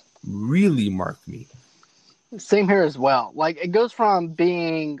tone really marked me. Same here as well. Like, it goes from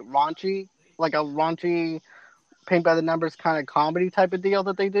being raunchy, like a raunchy, paint by the numbers kind of comedy type of deal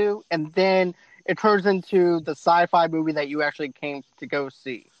that they do, and then it turns into the sci-fi movie that you actually came to go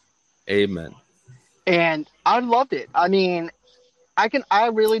see. Amen. And I loved it. I mean, I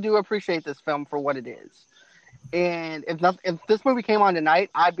really do appreciate this film for what it is. And if this movie came on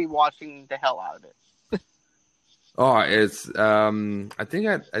tonight, I'd be watching the hell out of it. Oh, it's I think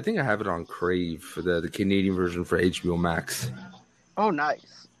I have it on Crave for the Canadian version for HBO Max. Oh,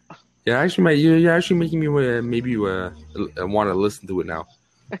 nice. Yeah, you're actually making me maybe want to listen to it now.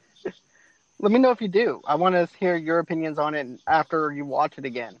 Let me know if you do. I want to hear your opinions on it after you watch it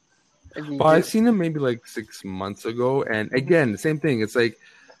again. Well, I've seen it maybe like 6 months ago, and again, same thing. It's like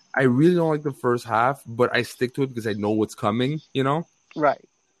I really don't like the first half, but I stick to it because I know what's coming. You know? Right.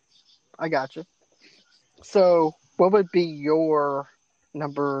 I got you. So, what would be your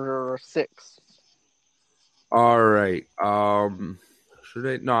number 6? All right. should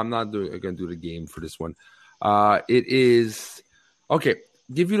I? No, I'm not doing. I'm gonna do the game for this one. It is okay.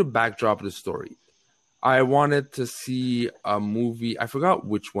 Give you the backdrop of the story. I wanted to see a movie. I forgot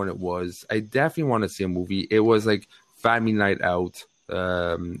which one it was. I definitely want to see a movie. It was like family night out,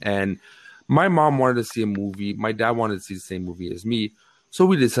 and my mom wanted to see a movie. My dad wanted to see the same movie as me, so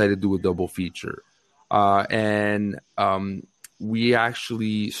we decided to do a double feature. And we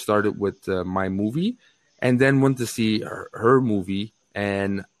actually started with my movie, and then went to see her movie.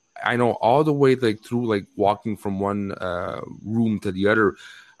 And I know all the way like through like walking from one room to the other,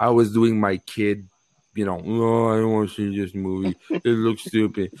 I was doing my kid, oh, I don't want to see this movie. It looks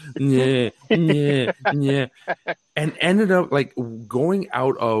stupid. Yeah, yeah, yeah. And ended up like going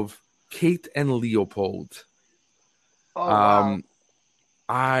out of Kate and Leopold. Oh, wow.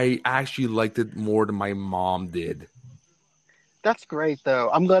 I actually liked it more than my mom did. That's great, though.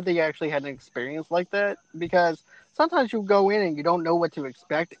 I'm glad that you actually had an experience like that, because sometimes you go in and you don't know what to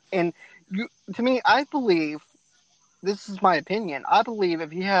expect. And to me, I believe, this is my opinion, I believe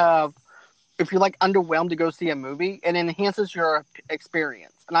if you're like underwhelmed to go see a movie, it enhances your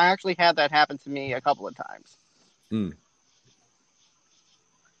experience. And I actually had that happen to me a couple of times. Mm.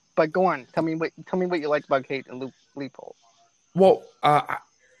 But go on, tell me what you liked about Kate and Leopold. Well,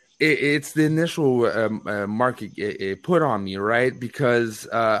 it's the initial mark it put on me, right? Because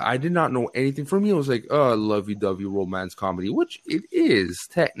I did not know anything. For me, it was like, lovey-dovey romance comedy, which it is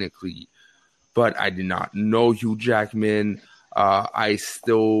technically. But I did not know Hugh Jackman. I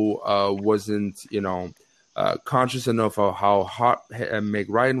still wasn't, conscious enough of how hot Meg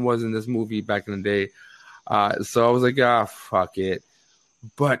Ryan was in this movie back in the day. So I was like, fuck it.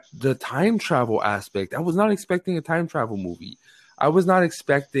 But the time travel aspect, I was not expecting a time travel movie. I was not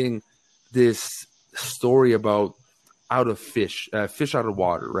expecting this story about fish out of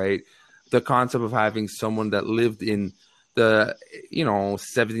water, right? The concept of having someone that lived in the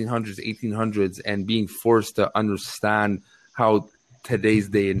 1700s, 1800s, and being forced to understand how today's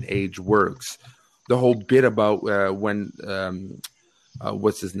day and age works. The whole bit about when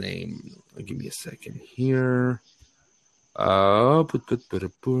what's his name? Give me a second here. Liev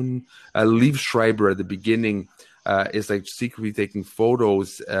Schreiber at the beginning is like secretly taking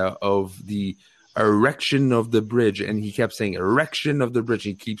photos of the erection of the bridge, and he kept saying erection of the bridge.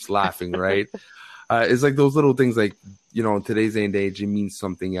 And he keeps laughing, right? It's like those little things, like in today's day and age, it means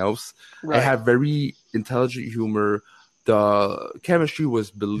something else. Right. I have very intelligent humor. The chemistry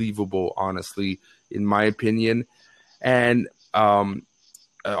was believable, honestly, in my opinion, and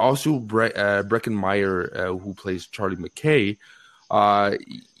also Breckin Meyer, who plays Charlie McKay,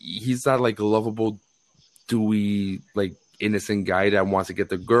 he's that like lovable, dewy, like innocent guy that wants to get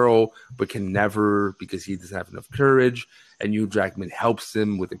the girl but can never because he doesn't have enough courage. And Hugh Jackman helps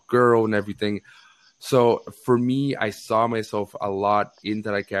him with the girl and everything. So for me, I saw myself a lot into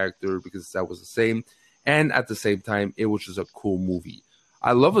that character because that was the same. And at the same time, it was just a cool movie.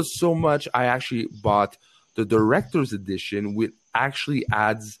 I love it so much. I actually bought the director's edition, which actually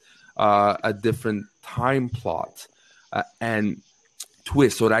adds a different time plot and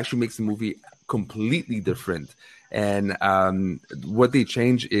twist. So it actually makes the movie completely different. And what they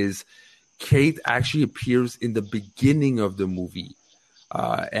change is Kate actually appears in the beginning of the movie.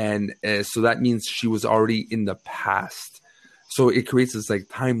 And so that means she was already in the past. So it creates this like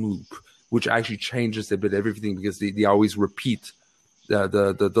time loop, which actually changes a bit everything because they always repeat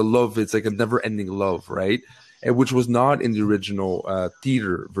the love. It's like a never ending love, right? And which was not in the original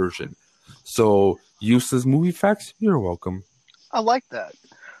theater version. So useless movie facts, you're welcome. I like that.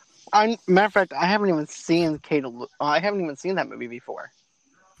 Matter of fact, I haven't even seen I haven't even seen that movie before.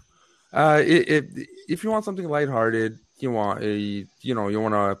 If you want something lighthearted, you want you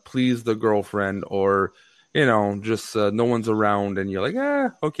want to please the girlfriend, or just no one's around, and you're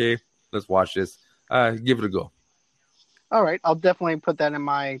like, okay, let's watch this. Give it a go. All right, I'll definitely put that in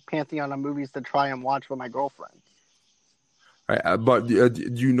my pantheon of movies to try and watch with my girlfriend. All right, but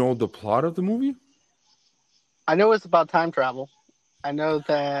do you know the plot of the movie? I know it's about time travel. I know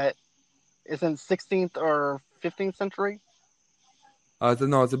that it's in 16th or 15th century.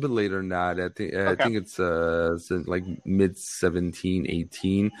 No, it's a bit later than that. I think it's in like mid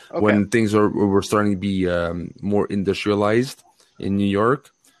 18, when things were starting to be more industrialized in New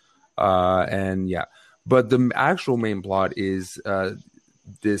York. And yeah, but the actual main plot is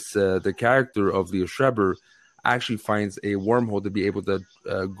the character of Liev Schreiber actually finds a wormhole to be able to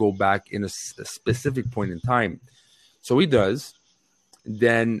go back in a specific point in time. So he does.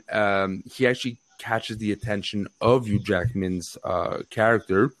 Then he actually catches the attention of Hugh Jackman's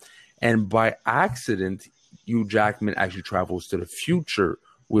character, and by accident, Hugh Jackman actually travels to the future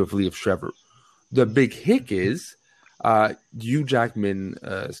with Liev Schreiber. The big hick is Hugh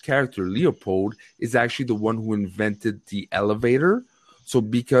Jackman's character Leopold is actually the one who invented the elevator. So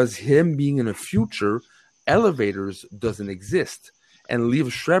because him being in the future, elevators doesn't exist, and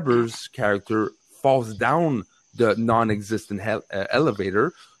Liev Schreiber's character falls down the non-existent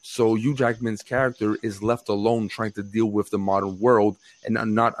elevator. So Hugh Jackman's character is left alone trying to deal with the modern world and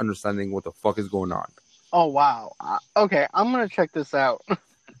not understanding what the fuck is going on. Oh, wow. Okay, I'm going to check this out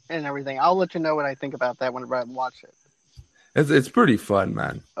and everything. I'll let you know what I think about that whenever I watch it. It's pretty fun,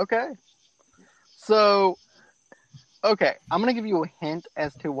 man. Okay. So, okay, I'm going to give you a hint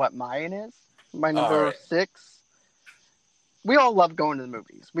as to what mine is. My number 6. We all love going to the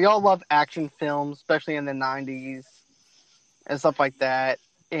movies. We all love action films, especially in the 90s and stuff like that.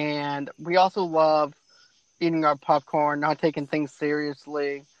 And we also love eating our popcorn, not taking things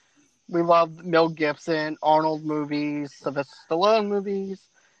seriously. We love Mel Gibson, Arnold movies, Sylvester Stallone movies,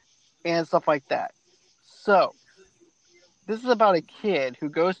 and stuff like that. So, this is about a kid who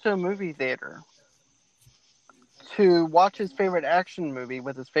goes to a movie theater to watch his favorite action movie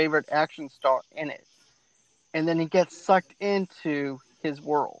with his favorite action star in it. And then he gets sucked into his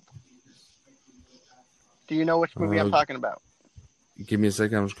world. Do you know which movie I'm talking about? Give me a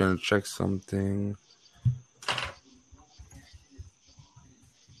second. I'm just going to check something.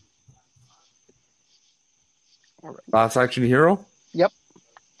 All right. Last Action Hero? Yep.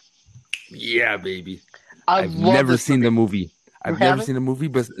 Yeah, baby. I've never seen the movie. I've never haven't? seen the movie,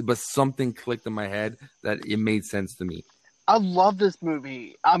 but something clicked in my head that it made sense to me. I love this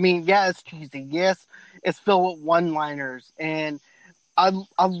movie. I mean, yeah, it's cheesy. Yes, it's filled with one-liners, and I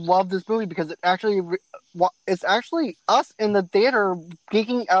love this movie because it's actually us in the theater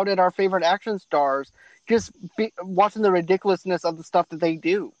geeking out at our favorite action stars, just watching the ridiculousness of the stuff that they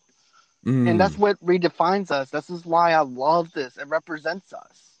do, and that's what redefines us. This is why I love this. It represents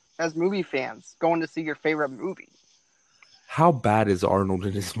us as movie fans going to see your favorite movie. How bad is Arnold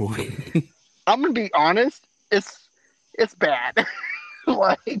in this movie? I'm gonna be honest. It's bad.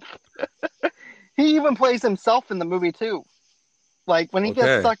 Like, he even plays himself in the movie too. Like, when he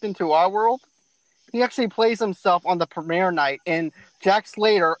gets sucked into our world, he actually plays himself on the premiere night, and Jack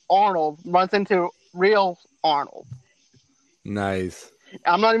Slater, Arnold, runs into real Arnold. Nice.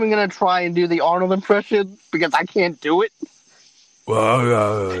 I'm not even going to try and do the Arnold impression because I can't do it.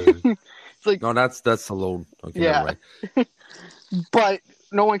 It's like, no, that's Stallone. Okay, yeah. Right. But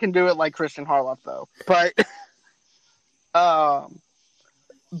no one can do it like Christian Harloff, though.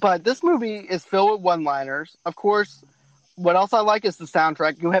 But this movie is filled with one-liners. Of course, what else I like is the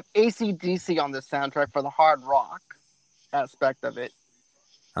soundtrack. You have AC/DC on this soundtrack for the hard rock aspect of it.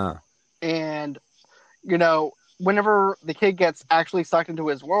 And, you know, whenever the kid gets actually sucked into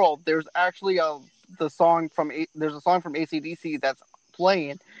his world, there's actually a song from AC/DC that's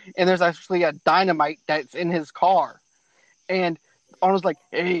playing, and there's actually a dynamite that's in his car. And Arnold's like,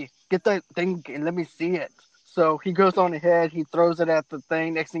 hey, get that thing and let me see it. So he goes on ahead, he throws it at the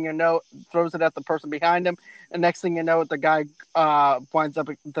thing. Next thing you know, throws it at the person behind him. And next thing you know, the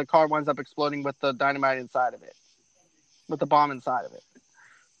car winds up exploding with the dynamite inside of it, with the bomb inside of it.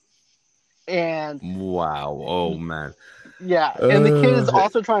 And wow, oh man, yeah. And the kid is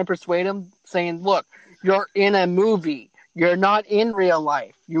also trying to persuade him, saying, "Look, you're in a movie. You're not in real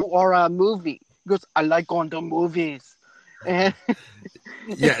life. You are a movie." He goes, "I like going to movies." And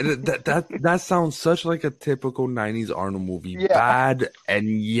yeah, that sounds such like a typical 90s Arnold movie. Yeah. Bad, and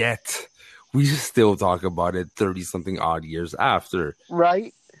yet we still talk about it 30-something odd years after.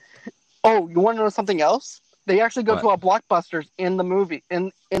 Right? Oh, you want to know something else? They actually go What? to a Blockbusters in the movie,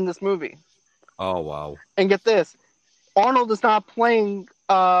 in this movie. Oh, wow. And get this, Arnold is not playing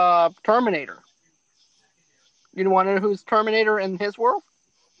Terminator. You want to know who's Terminator in his world?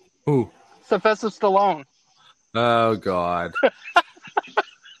 Who? Sylvester Stallone. Oh, God.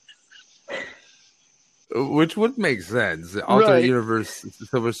 Which would make sense. Alternate universe,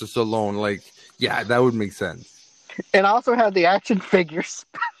 Sylvester Stallone, like, yeah, that would make sense. And I also have the action figures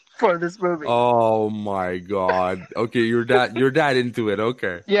for this movie. Oh my God. Okay, you're that into it.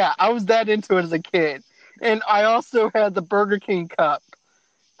 Okay. Yeah, I was that into it as a kid. And I also had the Burger King cup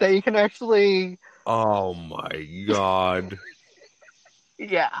that you can actually... Oh my God.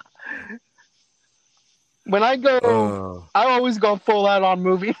 Yeah. When I go, I always go full out on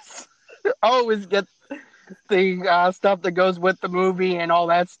movies. I always get the stuff that goes with the movie and all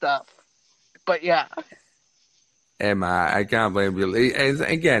that stuff. But yeah. Emma, I can't blame you. And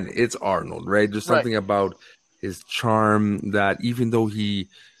again, it's Arnold, right? There's something about his charm that even though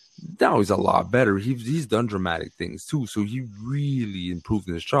now he's a lot better, he's done dramatic things too. So he really improved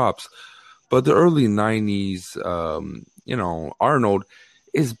in his chops. But the early 90s, Arnold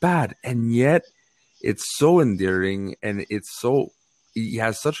is bad. And yet It's so endearing, and he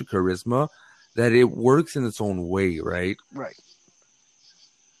has such a charisma that it works in its own way, right? Right.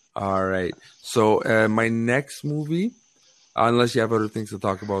 All right. So my next movie, unless you have other things to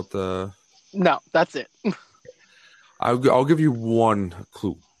talk about, No, that's it. I'll give you one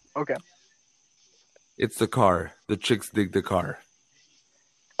clue. Okay. It's the car. The chicks dig the car.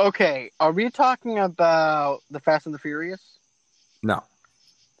 Okay, are we talking about the Fast and the Furious? No.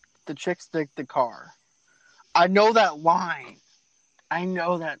 The chicks dig the car. I know that line.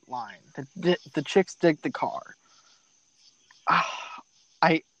 The chicks dig the car.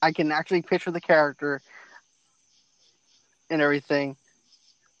 I can actually picture the character and everything.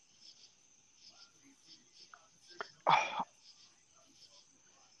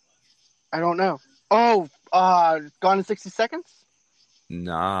 I don't know. Oh, Gone in 60 Seconds?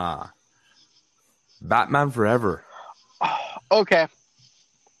 Nah. Batman Forever. Okay.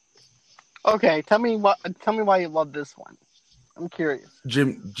 Okay, tell me why you love this one. I'm curious.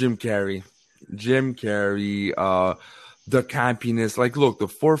 Jim Carrey. Jim Carrey, the campiness. Like, look, the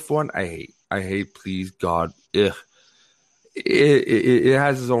fourth one, I hate, please, God. Ugh. It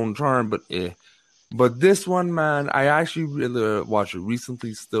has its own charm, but But this one, man, I actually really watched it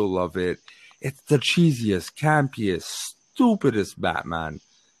recently, still love it. It's the cheesiest, campiest, stupidest Batman,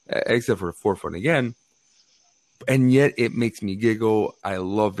 except for the fourth one again. And yet it makes me giggle. I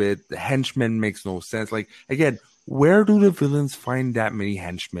love it. The henchman makes no sense. Like, again, where do the villains find that many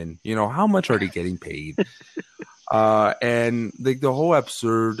henchmen? You know, how much are they getting paid? And like the whole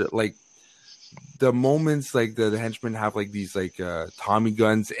absurd, like the moments like the henchmen have like these like Tommy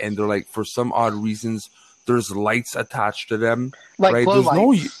guns, and they're like, for some odd reasons, there's lights attached to them. Like right? glow There's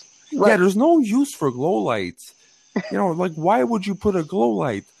lights. yeah, there's no use for glow lights. You know, like why would you put a glow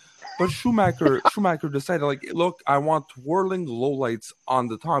light? But Schumacher decided, like, look, I want twirling glow lights on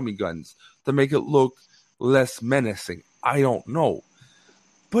the Tommy guns to make it look less menacing. I don't know.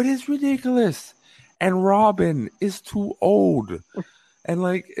 But it's ridiculous. And Robin is too old. And,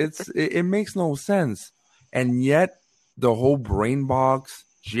 like, it makes no sense. And yet, the whole brain box,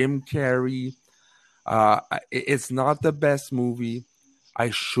 Jim Carrey, it's not the best movie.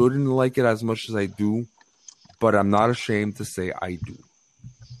 I shouldn't like it as much as I do. But I'm not ashamed to say I do.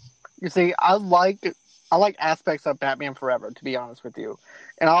 You see, I like aspects of Batman Forever, to be honest with you.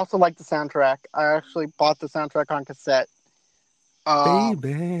 And I also like the soundtrack. I actually bought the soundtrack on cassette.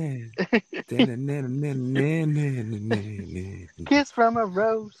 Baby. Kiss from a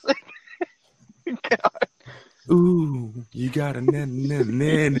rose. God. Ooh, you got a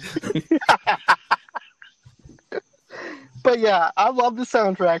nan. But yeah, I love the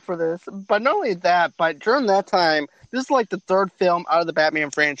soundtrack for this. But not only that, but during that time, this is like the third film out of the Batman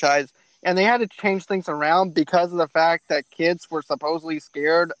franchise, and they had to change things around because of the fact that kids were supposedly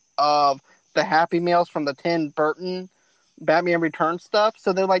scared of the Happy Meals from the Tim Burton Batman Returns stuff.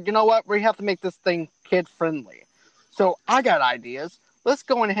 So they're like, you know what? We have to make this thing kid-friendly. So I got ideas. Let's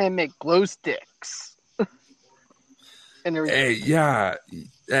go ahead and make glow sticks. Hey, yeah.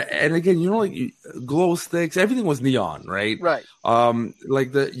 And again, you know, like glow sticks, everything was neon, right? Right.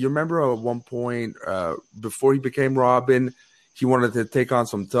 Like you remember at one point, before he became Robin, he wanted to take on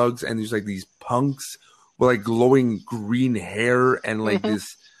some thugs, and there's like these punks with like glowing green hair and like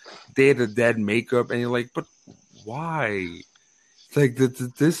this Day of the Dead makeup, and you're like, but why? It's like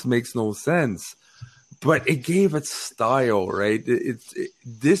this makes no sense. But it gave it style, right?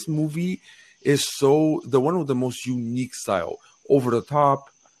 This movie is the one with the most unique style, over the top.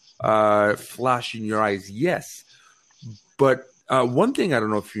 Flash in your eyes, yes. But one thing I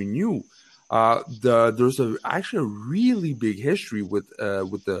don't know if you knew, there's actually a really big history with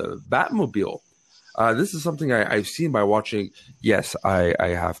the Batmobile. This is something I've seen by watching. Yes, I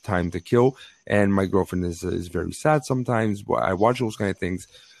have time to kill, and my girlfriend is very sad sometimes. I watch those kind of things,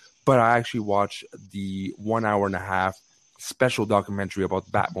 but I actually watch the 1 hour and a half special documentary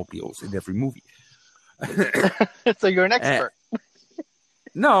about Batmobiles in every movie. So you're an expert.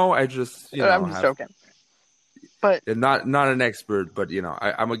 No, I just I'm just joking. But not an expert, but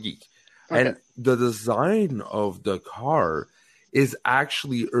I'm a geek. Okay. And the design of the car is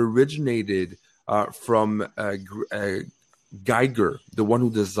actually originated from Geiger, the one who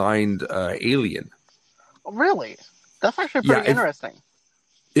designed Alien. Really? That's actually pretty interesting.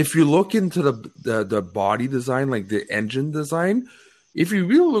 If you look into the body design, like the engine design, if you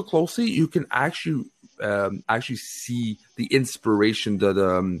really look closely, you can actually see the inspiration,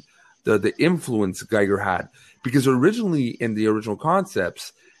 the influence Geiger had, because originally in the original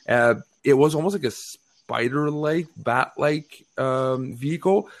concepts, it was almost like a spider-like, bat-like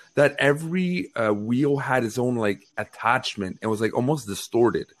vehicle that every wheel had its own like attachment and was like almost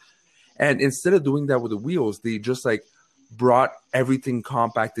distorted. And instead of doing that with the wheels, they just like brought everything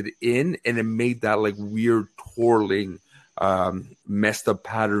compacted in, and it made that like weird twirling, messed up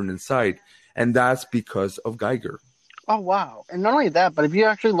pattern inside. And that's because of Geiger. Oh, wow. And not only that, but if you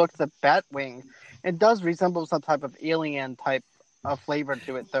actually look at the Batwing, it does resemble some type of alien type of flavor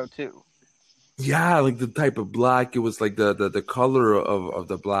to it, though, too. Yeah, like the type of black. It was like the color of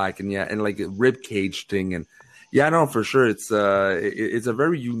the black, and yeah, and like a rib cage thing, and yeah, no, for sure, it's a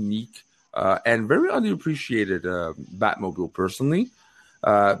very unique and very underappreciated Batmobile, personally.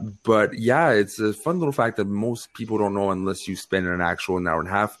 But yeah, it's a fun little fact that most people don't know unless you spend an actual an hour and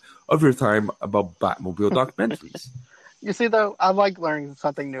a half of your time about Batmobile documentaries. You see, though, I like learning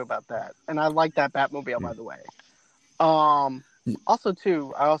something new about that, and I like that Batmobile, by the way. Also,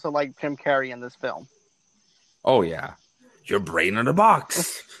 too, I also like Jim Carrey in this film. Oh yeah, your brain in a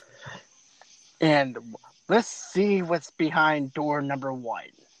box. And let's see what's behind door number 1.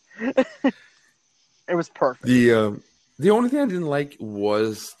 It was perfect. The only thing I didn't like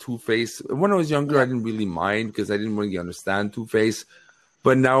was Two-Face. When I was younger, I didn't really mind because I didn't really understand Two-Face.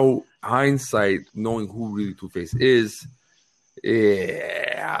 But now, hindsight, knowing who really Two-Face is,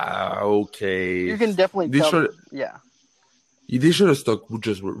 yeah, okay. You can definitely tell. Yeah. They should have stuck with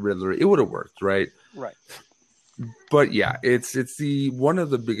just Riddler. It would have worked, right? Right. But yeah, it's the one of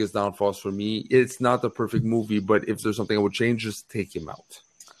the biggest downfalls for me. It's not the perfect movie, but if there's something I would change, just take him out.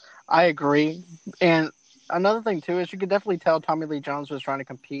 I agree. And another thing too is you could definitely tell Tommy Lee Jones was trying to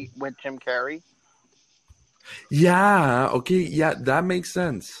compete with Jim Carrey. Yeah. Okay. Yeah, that makes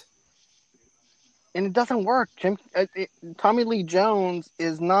sense. And it doesn't work. Tommy Lee Jones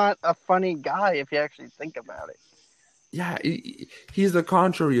is not a funny guy if you actually think about it. Yeah, he's the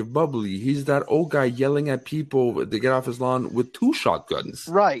contrary of bubbly. He's that old guy yelling at people to get off his lawn with 2 shotguns.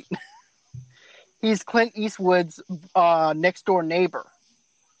 Right. He's Clint Eastwood's next door neighbor.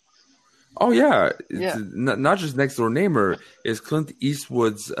 Oh yeah, yeah. Not just next door neighbor. Is Clint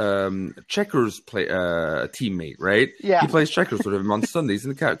Eastwood's checkers teammate, right? Yeah, he plays checkers with him on Sundays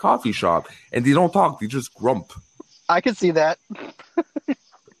in the coffee shop, and they don't talk; they just grump. I can see that.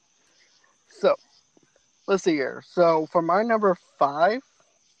 So, let's see here. So for my number 5,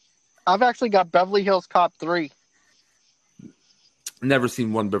 I've actually got Beverly Hills Cop 3. Never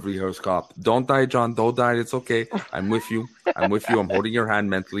seen one Beverly Hills Cop. Don't die, John. Don't die. It's okay. I'm with you. I'm holding your hand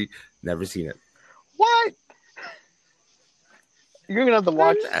mentally. Never seen it. What? You're gonna have to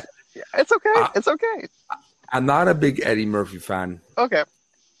watch it. It's okay. It's okay. I'm not a big Eddie Murphy fan. Okay.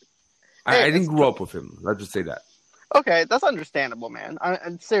 I didn't grow up with him. Let's just say that. Okay, that's understandable, man.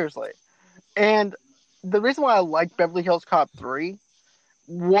 Seriously. And the reason why I like Beverly Hills Cop 3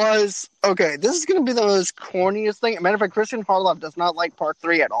 was, okay, this is going to be the most corniest thing. As a matter of fact, Christian Harloff does not like Part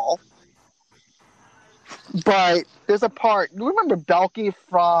 3 at all. But there's a part, you remember Balky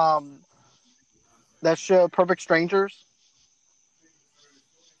from that show, Perfect Strangers?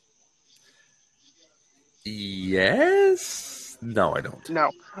 Yes? No, I don't.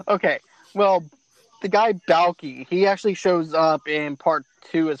 No. Okay. Well, the guy Balky, he actually shows up in Part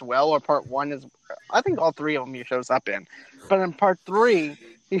 2 as well, or Part 1 is. I think all 3 of them he shows up in. But in Part 3,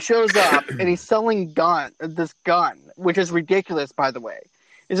 he shows up and he's selling this gun, which is ridiculous, by the way.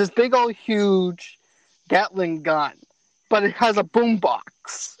 It's this big old huge Gatling gun, but it has a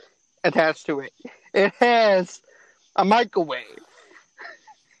boombox attached to it. It has a microwave.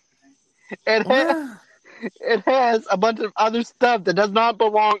 It has a bunch of other stuff that does not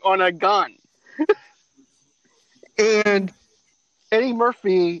belong on a gun. And Eddie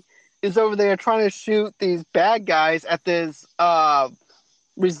Murphy is over there trying to shoot these bad guys at this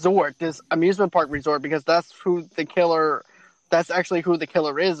resort, this amusement park resort, because that's actually who the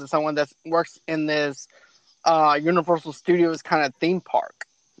killer is someone that works in this Universal Studios kind of theme park.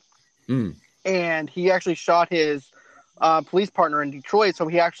 And he actually shot his police partner in Detroit, so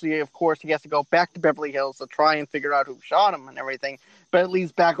he actually, of course, he has to go back to Beverly Hills to try and figure out who shot him and everything, but it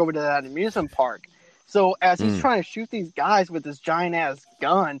leads back over to that amusement park. So as he's trying to shoot these guys with this giant-ass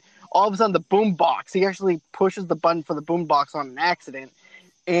gun, all of a sudden the boombox, he actually pushes the button for the boombox on an accident,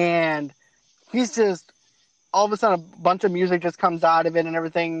 and he's just, all of a sudden a bunch of music just comes out of it and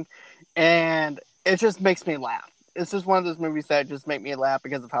everything, and it just makes me laugh. It's just one of those movies that just make me laugh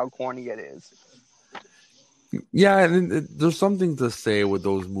because of how corny it is. Yeah, and there's something to say with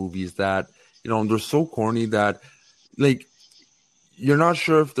those movies that, they're so corny that, like, you're not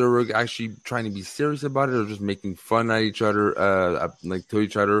sure if they're actually trying to be serious about it or just making fun at each other, to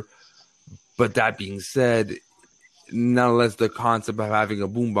each other. But that being said, nonetheless, the concept of having a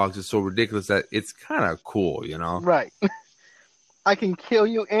boombox is so ridiculous that it's kind of cool, Right. I can kill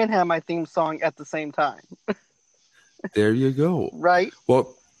you and have my theme song at the same time. There you go. Right.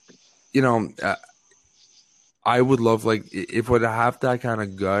 Well, you know, I would love, like, if I would have that kind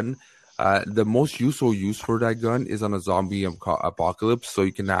of gun. The most useful use for that gun is on a zombie apocalypse, so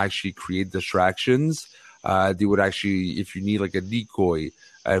you can actually create distractions. They would actually, if you need like a decoy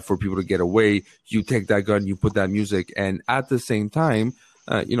for people to get away, you take that gun, you put that music, and at the same time,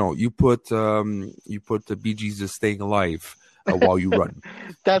 you put the Bee Gees is Staying Alive while you run.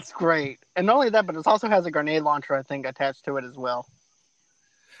 That's great. And not only that, but it also has a grenade launcher, I think, attached to it as well.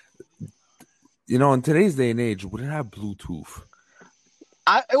 In today's day and age, would it have Bluetooth?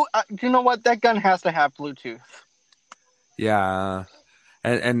 You know what? That gun has to have Bluetooth. Yeah.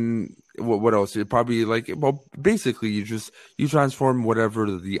 And what else? It probably basically you transform whatever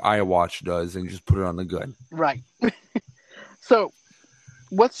the iWatch does and you just put it on the gun. Right. So,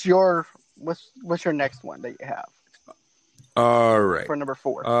 what's your next one that you have? All right. For number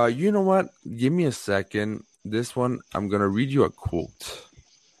 4. You know what? Give me a second. This one, I'm gonna read you a quote,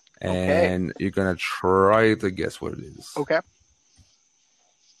 and you're gonna try to guess what it is. Okay.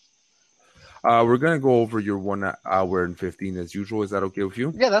 We're gonna go over your 1 hour and 15 as usual. Is that okay with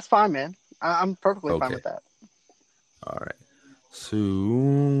you? Yeah, that's fine, man. I'm perfectly fine with that. All right.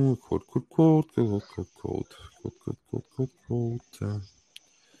 So quote.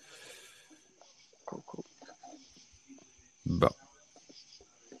 But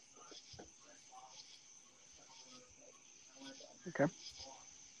okay.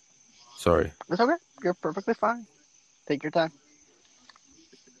 Sorry. It's okay. You're perfectly fine. Take your time.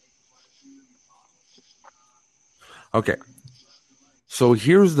 Okay. So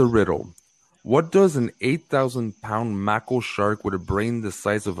here's the riddle. What does an 8,000-pound mackerel shark with a brain the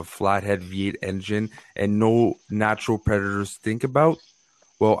size of a flathead V8 engine and no natural predators think about?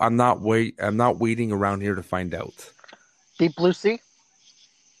 Well, I'm not waiting around here to find out. Deep Blue Sea?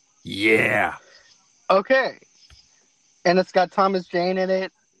 Yeah. Okay. And it's got Thomas Jane in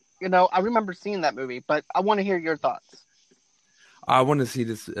it. I remember seeing that movie, but I want to hear your thoughts. I want to see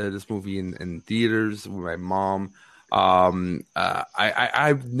this movie in theaters with my mom.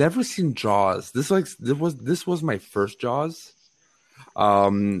 I've never seen Jaws. This was my first Jaws.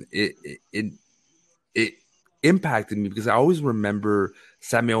 It impacted me because I always remember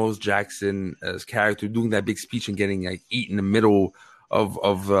Samuel L. Jackson's character doing that big speech and getting eaten in the middle of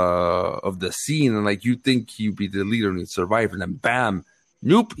the scene, and you think he'd be the leader and he'd survive, and then bam,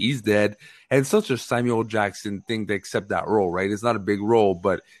 nope, he's dead. And such a Samuel L. Jackson thing to accept that role, right? It's not a big role,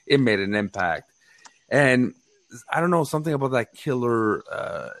 but it made an impact. And I don't know, something about that killer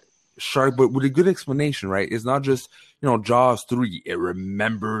shark, but with a good explanation, right? It's not just, Jaws 3, it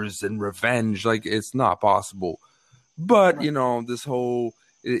remembers and revenge. It's not possible. But, this whole,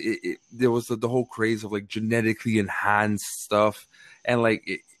 there was the whole craze of genetically enhanced stuff. And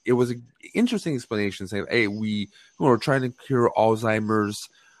it was an interesting explanation saying, hey, we were trying to cure Alzheimer's.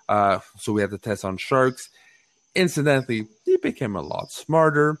 So we had to test on sharks. Incidentally, they became a lot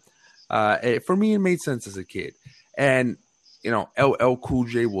smarter. For me, it made sense as a kid. And, LL Cool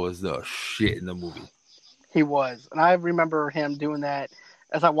J was the shit in the movie. He was. And I remember him doing that.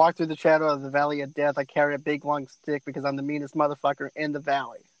 As I walk through the shadow of the valley of death, I carry a big long stick because I'm the meanest motherfucker in the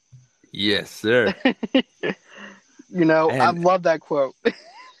valley. Yes, sir. I love that quote.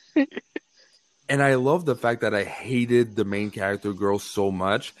 And I love the fact that I hated the main character girl so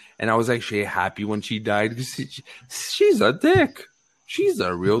much. And I was actually happy when she died because she's a dick. She's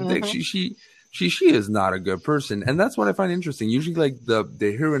a real dick. She is not a good person. And that's what I find interesting. Usually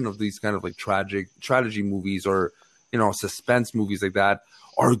the heroine of these kind of tragedy movies or, suspense movies like that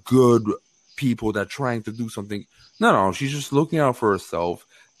are good people that are trying to do something. No, she's just looking out for herself.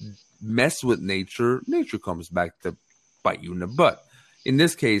 Mess with nature. Nature comes back to bite you in the butt. In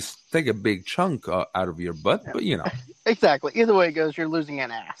this case, take a big chunk out of your butt, but Exactly. Either way it goes, you're losing an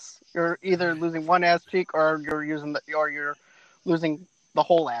ass. You're either losing one ass cheek or you're losing the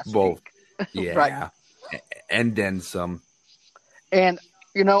whole ass both. Cheek. Yeah. Right. And then some. And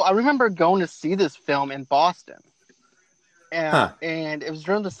I remember going to see this film in Boston. And it was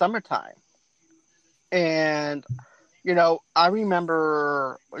during the summertime. And I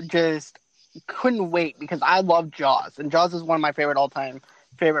remember just couldn't wait because I love Jaws, and Jaws is one of my all-time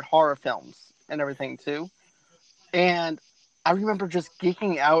favorite horror films and everything too. And I remember just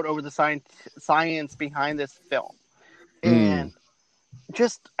geeking out over the science behind this film, and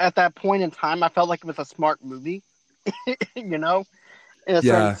just at that point in time, I felt like it was a smart movie, in a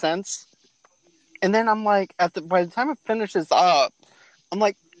certain sense. And then I'm like, by the time it finishes up, I'm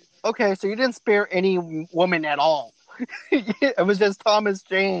like, okay, so you didn't spare any woman at all. It was just Thomas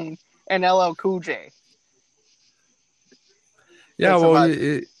Jane and LL Cool J. Yeah, well,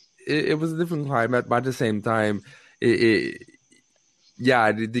 it was a different climate, but at the same time,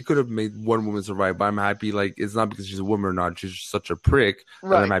 yeah, they could have made one woman survive, but I'm happy. Like, it's not because she's a woman or not. She's just such a prick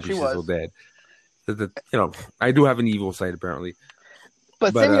that I'm happy she's still dead. I do have an evil side apparently.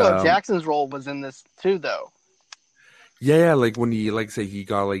 But Samuel L. Jackson's role was in this too, though. Yeah, like when he, like, say he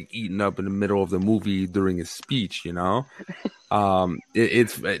got like eaten up in the middle of the movie during his speech, you know. I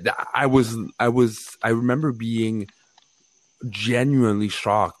remember being genuinely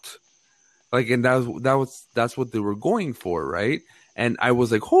shocked, like, and that's what they were going for, right? And I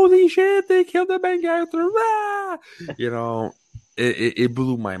was like, holy shit, they killed the main character, rah! You know. It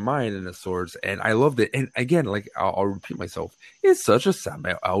blew my mind in the sorts, and I loved it. And again, like, I'll repeat myself, it's such a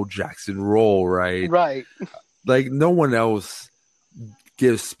Samuel L. Jackson role, right? Right. Like, no one else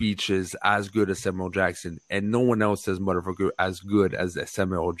gives speeches as good as Samuel Jackson, and no one else says motherfucker as good as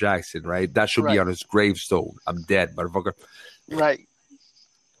Samuel L. Jackson, right? That should be on his gravestone. I'm dead, motherfucker. Right.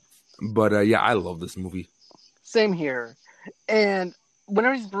 But yeah, I love this movie. Same here. And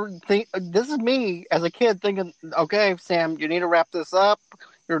whenever this is me as a kid thinking, okay, Sam, you need to wrap this up.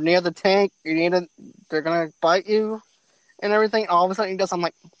 You're near the tank. They're gonna bite you, and everything. All of a sudden, he does. I'm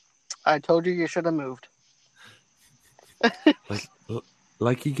like, I told you should have moved.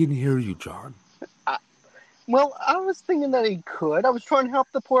 like he can hear you, John. Well, I was thinking that he could. I was trying to help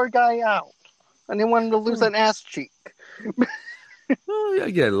the poor guy out. I didn't want him to lose an ass cheek. Well,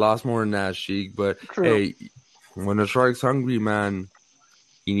 again, lost more than ass cheek, but True. Hey, when a shark's hungry, man,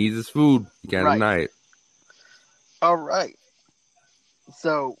 he needs his food. You can't deny it. All right.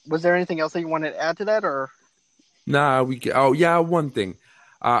 So, was there anything else that you wanted to add to that, or? Nah, oh yeah, one thing.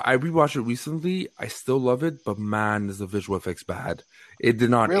 I rewatched it recently. I still love it, but man, is the visual effects bad. It did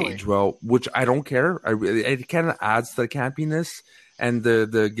not age well, which I don't care. It kind of adds to the campiness and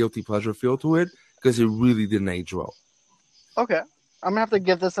the guilty pleasure feel to it, because it really didn't age well. Okay. I'm going to have to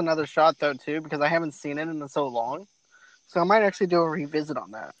give this another shot, though, too, because I haven't seen it in so long. So I might actually do a revisit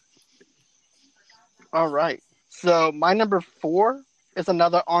on that. All right. So my number 4 is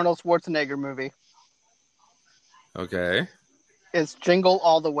another Arnold Schwarzenegger movie. Okay. It's Jingle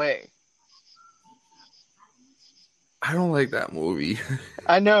All the Way. I don't like that movie.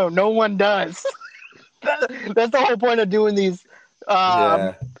 I know. No one does. That's the whole point of doing these.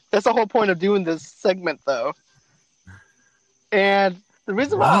 That's the whole point of doing this segment, though. And the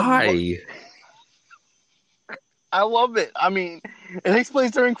reason why I love it. I mean, it takes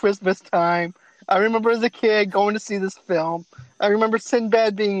place during Christmas time. I remember as a kid going to see this film. I remember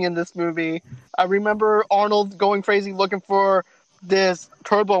Sinbad being in this movie. I remember Arnold going crazy looking for this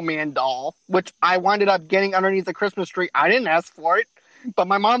Turbo Man doll, which I winded up getting underneath the Christmas tree. I didn't ask for it, but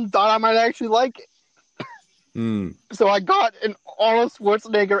my mom thought I might actually like it. So I got an Arnold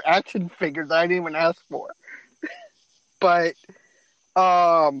Schwarzenegger action figure that I didn't even ask for. But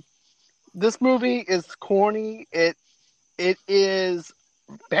this movie is corny. It is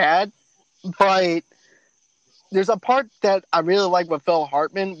bad, but there's a part that I really like with Phil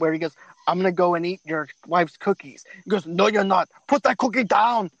Hartman where he goes, I'm going to go and eat your wife's cookies. He goes, no, you're not. Put that cookie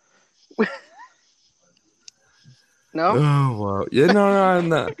down. No? Oh, wow. Yeah,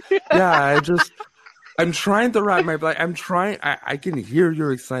 no. Yeah, I'm trying to wrap my... I can hear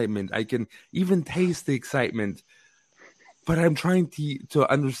your excitement. I can even taste the excitement. But I'm trying to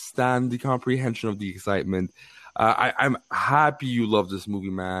understand the comprehension of the excitement. I'm happy you love this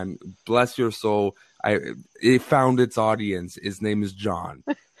movie, man. Bless your soul. It found its audience. His name is John.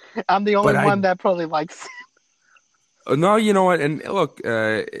 I'm the only one that probably likes it. No, you know what? And look,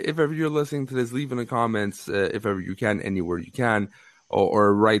 if ever you're listening to this, leave in the comments if ever you can, anywhere you can,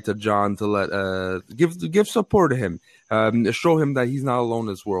 or write to John to let give support to him. Show him that he's not alone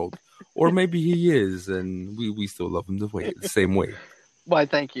in this world. Or maybe he is, and we still love him the same way. Why,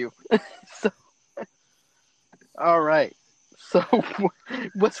 thank you. All right. So,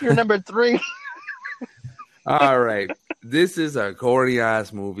 what's your number 3? All right. This is a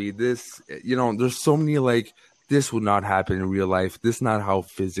corny-ass movie. This, there's so many, like, this would not happen in real life. This is not how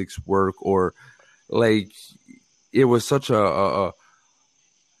physics work. Or, like, it was such a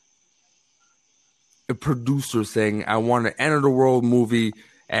producer saying, I want an end-of-the-world movie,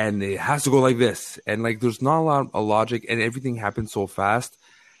 and it has to go like this. And, like, there's not a lot of logic, and everything happens so fast.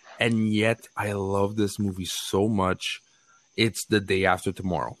 And yet, I love this movie so much. It's The Day After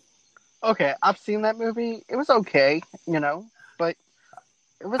Tomorrow. Okay, I've seen that movie. It was okay, but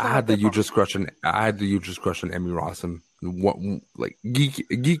it was. I had the hugest crush on Emmy Rossum. What, like,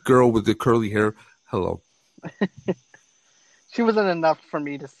 geek girl with the curly hair. Hello. She wasn't enough for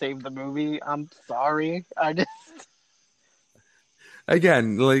me to save the movie. I'm sorry. I just.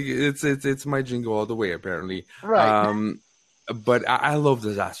 Again, like, it's my jingle all the way, apparently. Right. But I love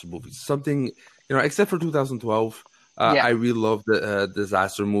disaster movies. Something, except for 2012, Yeah. I really love the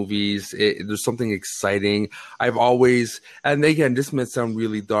disaster movies. There's something exciting. And again, this might sound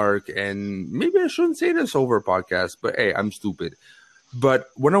really dark, and maybe I shouldn't say this over a podcast, but hey, I'm stupid. But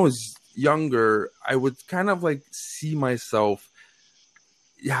when I was younger, I would kind of like see myself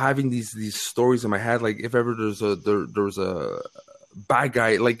having these stories in my head. Like if ever there was a bad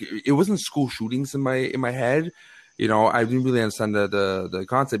guy, like it wasn't school shootings in my head. I didn't really understand the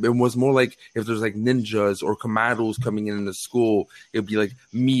concept. It was more like if there's like ninjas or commandos coming in the school, it'd be like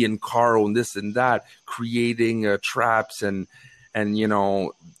me and Carl and this and that creating traps and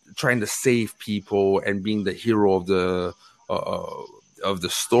trying to save people and being the hero of the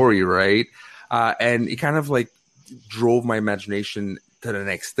story, right? And it kind of like drove my imagination to the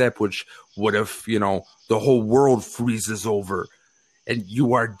next step, which what if the whole world freezes over and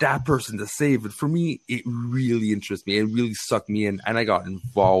you are that person to save it? For me, it really interests me. It really sucked me in, and I got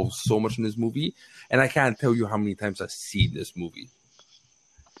involved so much in this movie. And I can't tell you how many times I've seen this movie.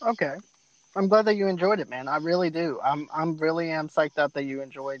 Okay, I'm glad that you enjoyed it, man. I really do. I'm really am psyched out that you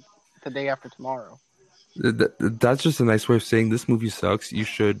enjoyed The Day After Tomorrow. That's just a nice way of saying this movie sucks. You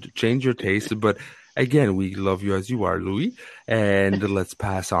should change your taste. But again, we love you as you are, Louis. And let's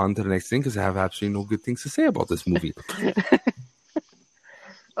pass on to the next thing because I have absolutely no good things to say about this movie.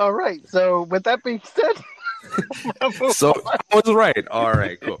 All right. So with that being said, so I was right. All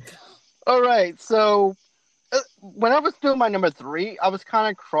right, cool. All right. So when I was doing my number 3, I was kind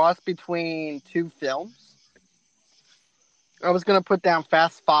of cross between 2 films. I was going to put down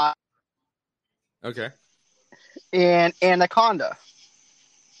Fast 5. Okay. And Anaconda.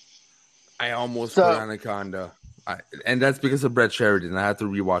 I almost put Anaconda. And that's because of Brett Sheridan. I had to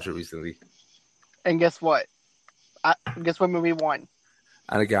rewatch it recently. And guess what? Guess what movie won?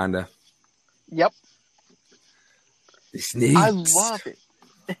 Anaconda. Yep. The snakes. I love it.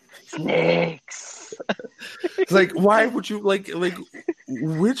 Snakes. It's like, why would you like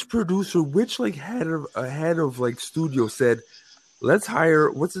which producer, which like head of like studio said, let's hire,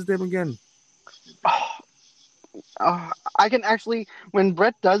 what's his name again? I can actually, when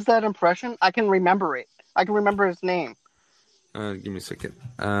Brett does that impression, I can remember it. I can remember his name. Give me a second.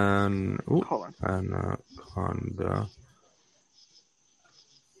 Hold on. Anaconda.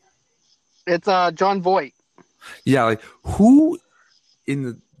 It's John Voight. Yeah, like who in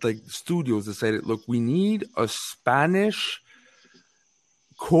the like studios decided, look, we need a Spanish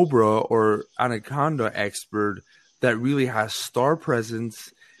Cobra or Anaconda expert that really has star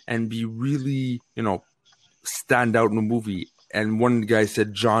presence and be really, stand out in the movie. And one guy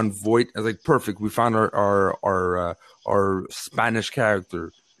said John Voight. I was like, perfect. We found our Spanish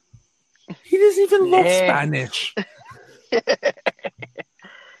character. He doesn't even look Spanish.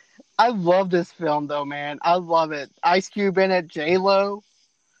 I love this film though, man. I love it. Ice Cube in it, J-Lo.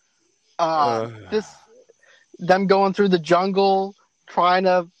 Them going through the jungle trying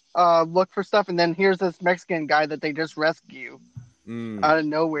to look for stuff, and then here's this Mexican guy that they just rescue out of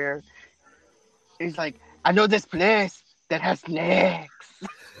nowhere. He's like, I know this place that has snakes.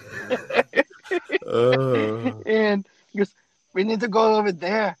 And he goes, we need to go over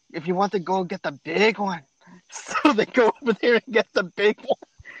there if you want to go get the big one. So they go over there and get the big one.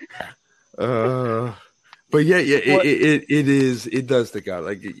 But yeah, it does stick out.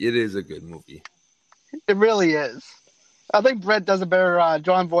 Like it is a good movie. It really is. I think Brett does a better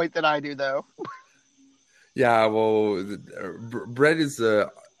John Voight than I do, though. Yeah, well, Brett is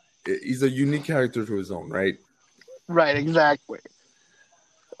he's a unique character to his own, right? Right, exactly.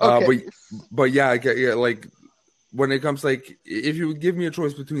 Okay. But yeah, like when it comes like if you would give me a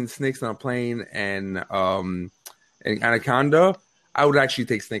choice between Snakes on a Plane and Anaconda, I would actually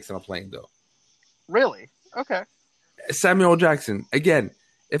take Snakes on a Plane, though. Really? Okay. Samuel Jackson. Again,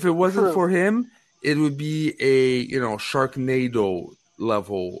 if it wasn't for him, it would be a Sharknado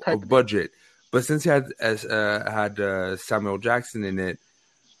level of budget. But since he had Samuel Jackson in it,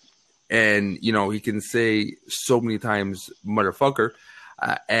 and he can say so many times "motherfucker,"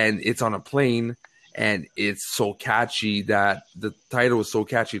 and it's on a plane, and it's so catchy that the title is so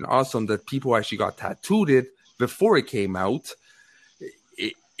catchy and awesome that people actually got tattooed it before it came out.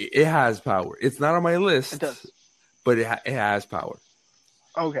 It has power. It's not on my list. It does. But it has power.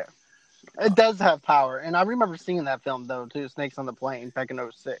 Okay. It does have power. And I remember seeing that film, though, too, Snakes on the Plane, back in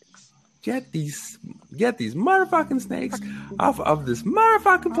 2006. Get these motherfucking snakes off of this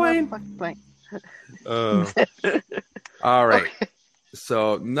motherfucking plane. All right. Okay.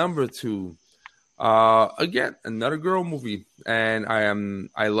 So, number 2. Again, another girl movie. And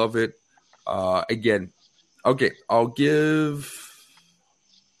I love it. Again. Okay, I'll give...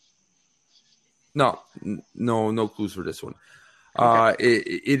 No clues for this one.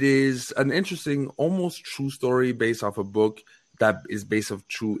 It is an interesting, almost true story based off a book that is based off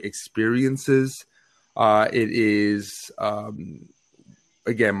true experiences. It is,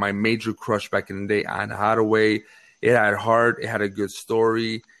 again, my major crush back in the day, Anne Hathaway. It had heart. It had a good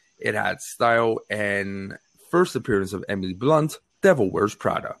story. It had style. And first appearance of Emily Blunt, Devil Wears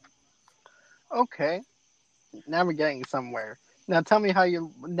Prada. Okay. Now we're getting somewhere. Now tell me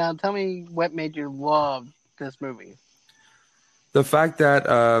what made you love this movie. The fact that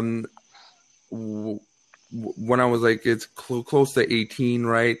when I was like, it's close to 18,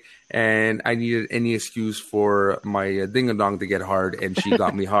 right? And I needed any excuse for my ding-a-dong to get hard, and she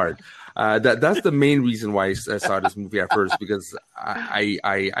got me hard. That's the main reason why I saw this movie at first, because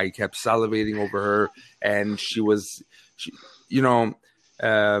I kept salivating over her, and she,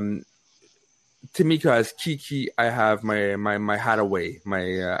 Tamika as Kiki. I have my Hathaway,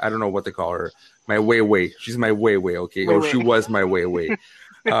 my I don't know what to call her, my Wei. She's my Wei, okay, or she was my Wei.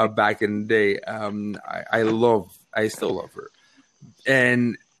 Back in the day. I still love her.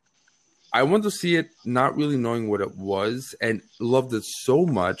 And I went to see it not really knowing what it was, and loved it so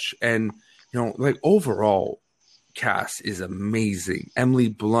much. And, like, overall cast is amazing. Emily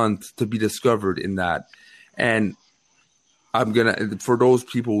Blunt to be discovered in that. And for those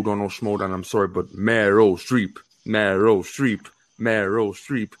people who don't know Schmoedown, I'm sorry, but Meryl Streep. Meryl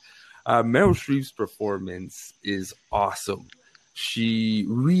Streep's performance is awesome. She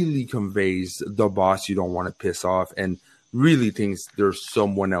really conveys the boss you don't want to piss off, and really thinks there's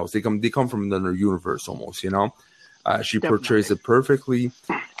someone else. They come from another universe almost, She Definitely. portrays it perfectly.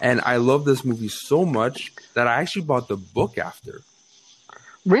 And I love this movie so much that I actually bought the book after.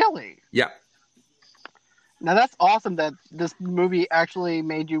 Really? Yeah. Now that's awesome that this movie actually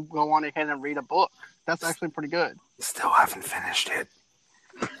made you go on ahead and read a book. That's actually pretty good. Still haven't finished it.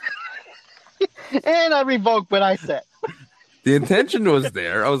 And I revoke what I said. The intention was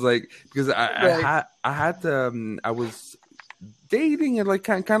there. I was like, because I was dating and like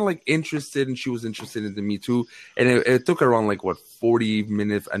kind of like interested, and she was interested in me too. And it took around like 40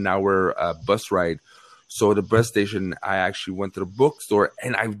 minutes, an hour bus ride. So the bus station, I actually went to the bookstore,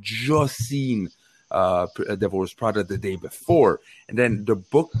 and I've just seen Devil Wears Prada the day before, and then the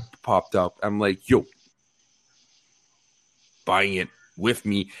book popped up. I'm like, yo, buying it with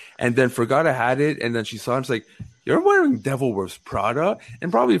me, and then forgot I had it. And then she saw it, and she's like, you're wearing Devil Wears Prada?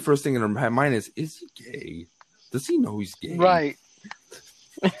 And probably the first thing in her mind is he gay? Does he know he's gay? Right.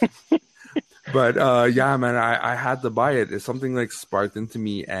 But yeah, man, I had to buy it. It's something like sparked into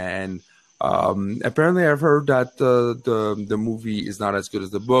me, and apparently I've heard that the movie is not as good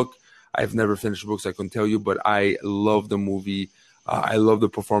as the book. I've never finished the book, so I couldn't tell you, but I love the movie. I love the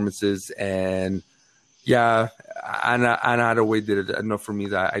performances, and yeah, Anna Hathaway did it enough for me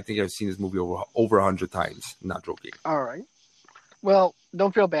that I think I've seen this movie over 100 times. Not joking. All right. Well,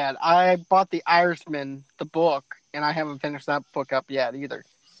 don't feel bad. I bought The Irishman, the book, and I haven't finished that book up yet either.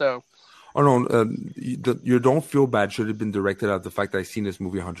 So. Oh no, you don't feel bad. Should have been directed at the fact that I've seen this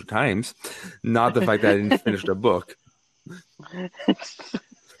movie 100 times, not the fact that I didn't finish the book.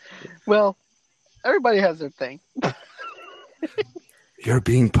 Well, everybody has their thing. You're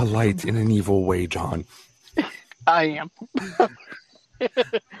being polite in an evil way, John. I am.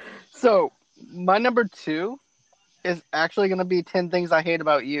 So, my number 2 is actually going to be 10 Things I Hate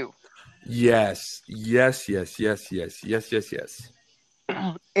About You. Yes.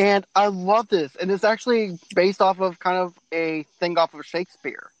 And I love this. And it's actually based off of kind of a thing off of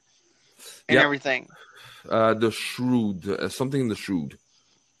Shakespeare and everything. The Shroud, something in the Shroud.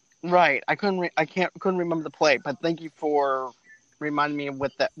 Right. I couldn't remember the play, but thank you for reminding me of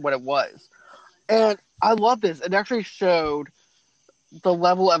what it was. And I love this. It actually showed the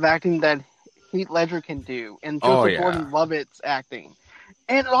level of acting that Heath Ledger can do, and Joseph Gordon-Levitt's acting.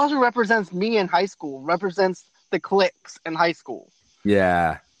 And it also represents me in high school, represents the cliques in high school.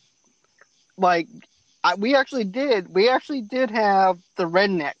 Yeah. Like, we actually did have the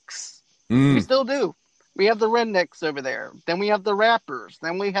rednecks. We still do. We have the rednecks over there. Then we have the rappers.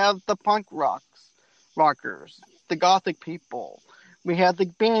 Then we have the punk rockers, the gothic people. We had the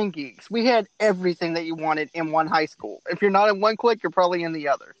band geeks. We had everything that you wanted in one high school. If you're not in one clique, you're probably in the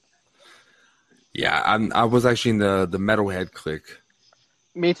other. Yeah, I was actually in the metalhead clique.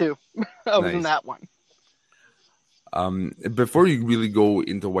 Me too. I was in that one. Before you really go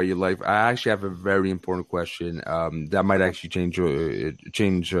into what you like, I actually have a very important question that might actually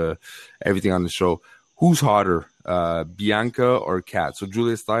change everything on the show. Who's hotter, Bianca or Kat? So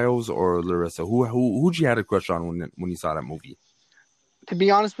Julia Stiles or Larissa? Who'd you had a crush on when you saw that movie? To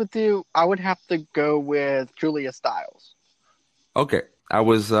be honest with you, I would have to go with Julia Stiles. Okay. I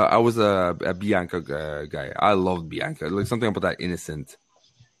was a Bianca guy. I love Bianca. Like something about that innocent.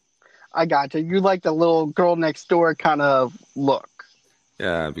 I got you. You like the little girl next door kind of look,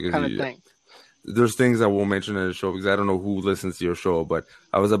 Yeah, because kind of thing. there's things I won't mention in the show because I don't know who listens to your show, but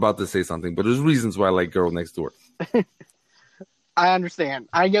I was about to say something. But there's reasons why I like Girl Next Door. I understand.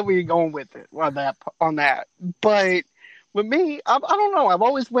 I get where you're going with it on that. But with me, I don't know. I've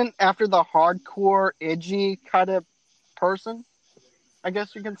always went after the hardcore, edgy kind of person, I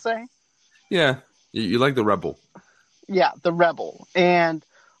guess you can say. Yeah, you like the rebel. Yeah, the rebel. And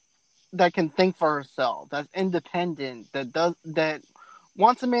that can think for herself, that's independent, that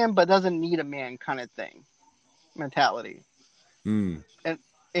wants a man but doesn't need a man kind of thing mentality. Mm.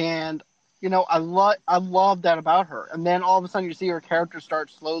 And you know, I love that about her. And then all of a sudden you see her character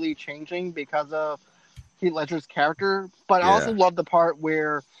start slowly changing because of Heath Ledger's character. But I also love the part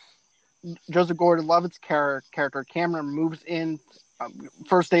where Joseph Gordon-Levitt's character Cameron moves in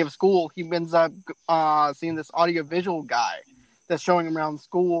first day of school. He ends up seeing this audiovisual guy that's showing him around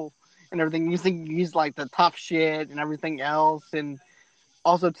school and everything. You think he's like the tough shit and everything else. And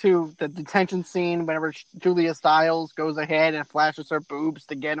also, too, the detention scene whenever Julia Stiles goes ahead and flashes her boobs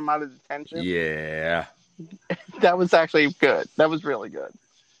to get him out of detention. Yeah. That was actually good. That was really good.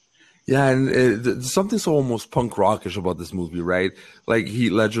 Yeah, and something so almost punk rockish about this movie, right? Like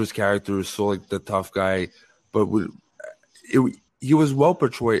Heath Ledger's character is so like the tough guy, but he was well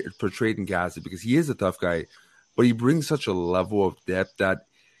portrayed in Gatsby because he is a tough guy, but he brings such a level of depth that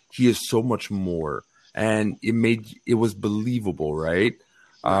he is so much more, and it was believable, right?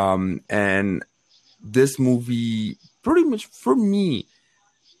 And this movie pretty much for me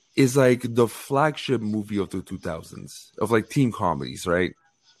is like the flagship movie of the 2000s of like teen comedies, right?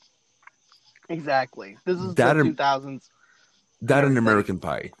 Exactly. This is the 2000s. That and American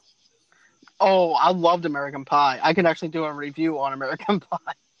Pie. Oh, I loved American Pie. I could actually do a review on American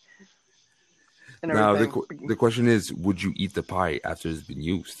Pie. Now, the question is, would you eat the pie after it's been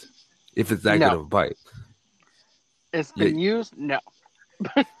used? If it's that good of a pie. It's been used? No.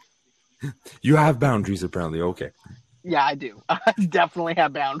 You have boundaries, apparently. Okay. Yeah, I do. I definitely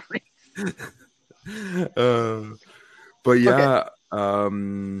have boundaries. But yeah,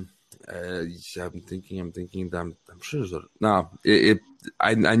 I'm thinking that I'm sure there's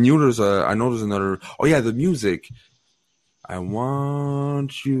I know there's another. Oh yeah, the music. I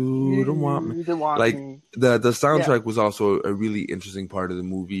want you to want me. Like the soundtrack was also a really interesting part of the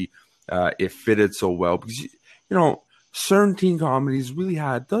movie. It fitted so well because you know certain teen comedies really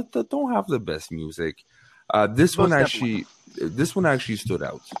don't have the best music. This one actually stood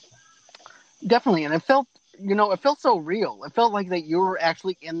out. Definitely, and it felt so real. It felt like that you were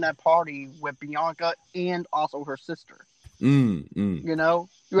actually in that party with Bianca and also her sister. You know,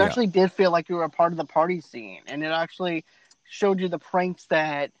 you actually did feel like you were a part of the party scene, and it actually showed you the pranks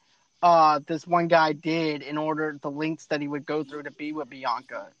that this one guy did in order the lengths that he would go through to be with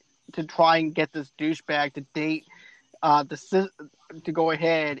Bianca to try and get this douchebag to date to go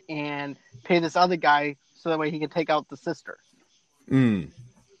ahead and pay this other guy so that way he could take out the sister. You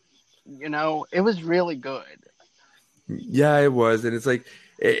know, it was really good. Yeah, it was, and it's like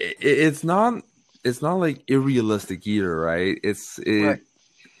it's not like unrealistic either, right? It's kind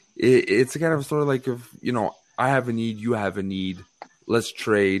of sort of like if you know I have a need, you have a need, let's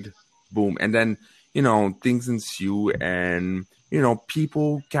trade, boom, and then you know things ensue, and you know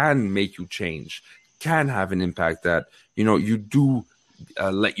people can make you change, can have an impact that you know you do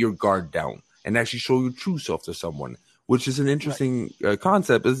let your guard down and actually show your true self to someone, which is an interesting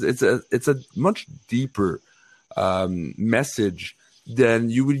concept. It's a much deeper message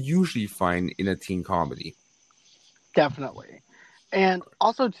than you would usually find in a teen comedy. Definitely. And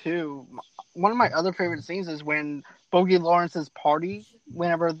also, too, one of my other favorite scenes is when Bogey Lawrence's party,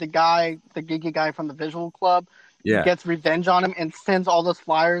 whenever the geeky guy from the visual club gets revenge on him and sends all those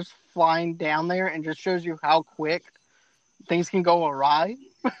flyers flying down there and just shows you how quick things can go awry.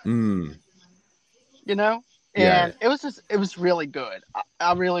 You know? And it was really good.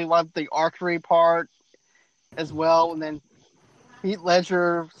 I really loved the archery part as well. And then Heath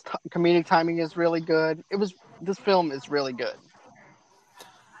Ledger's comedic timing is really good. This film is really good.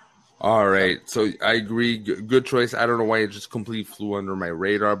 All right, so I agree. Good choice. I don't know why it just completely flew under my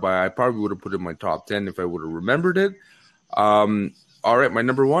radar, but I probably would have put it in my top 10 if I would have remembered it. All right, my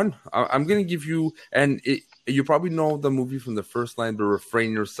number one. I'm gonna give you, and you probably know the movie from the first line, but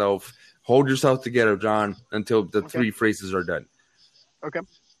refrain yourself. Hold yourself together, John, until the three phrases are done. Okay.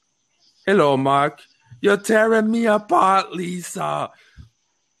 Hello, Mark. You're tearing me apart, Lisa.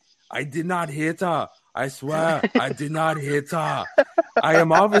 I did not hit her. I swear, I did not hit her. I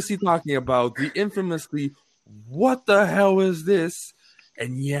am obviously talking about the infamously, what the hell is this?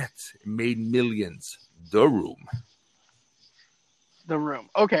 and yet it made millions. The Room. The Room.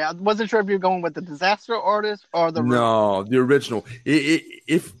 Okay, I wasn't sure if you're going with the Disaster Artist or The Room. No, the original.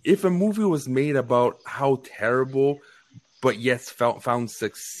 If a movie was made about how terrible, but yet found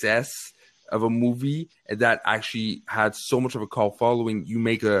success of a movie that actually had so much of a cult following, you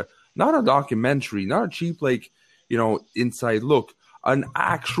make not a documentary, not a cheap inside look, an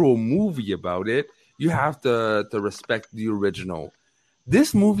actual movie about it. You have to respect the original.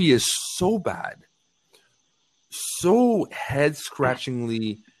 This movie is so bad, so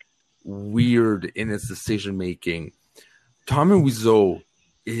head-scratchingly weird in its decision making. Tommy Wiseau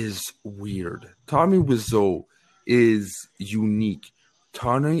is weird. Tommy Wiseau is unique.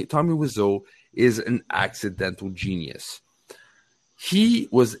 Tommy Wiseau is an accidental genius. He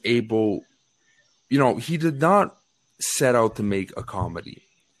was able, he did not set out to make a comedy.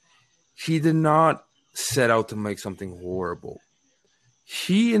 He did not set out to make something horrible.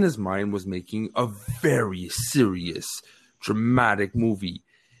 He, in his mind, was making a very serious, dramatic movie.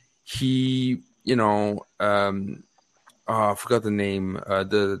 He, I forgot the name.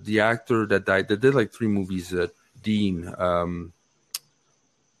 The actor that died, that did like 3 movies, Dean,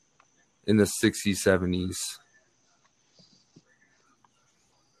 in the 60s, 70s.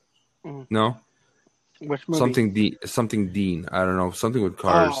 No? Which movie? Something Dean. I don't know. Something with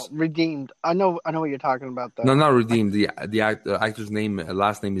cars. Oh, Redeemed. I know what you're talking about, though. No, not Redeemed. The actor's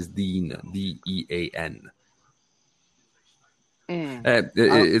last name is Dean. Dean.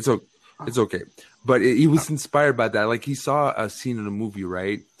 It's okay. But he was inspired by that. Like, he saw a scene in a movie,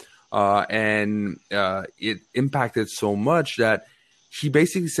 right? And it impacted so much that he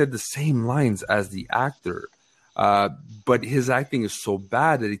basically said the same lines as the actor. But his acting is so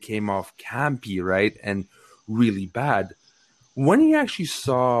bad that it came off campy, right? And really bad. When he actually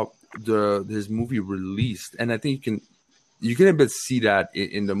saw his movie released, and I think you can a bit see that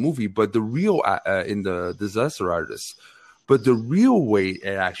in the movie, but the real in the Disaster Artist, but the real way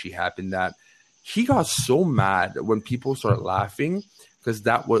it actually happened, that he got so mad when people started laughing because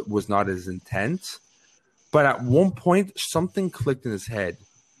that was not his intent. But at one point, something clicked in his head.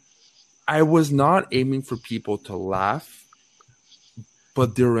 I was not aiming for people to laugh,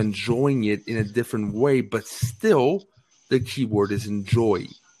 but they're enjoying it in a different way. But still, the key word is enjoy,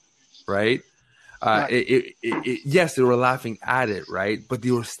 right? Right. Yes, they were laughing at it, right? But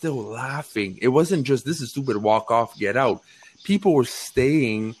they were still laughing. It wasn't just, this is stupid, walk off, get out. People were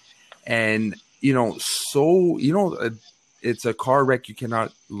staying, and it's a car wreck. You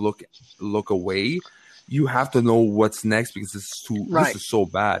cannot look away. You have to know what's next because this is so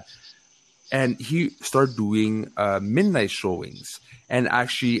bad. And he started doing midnight showings. And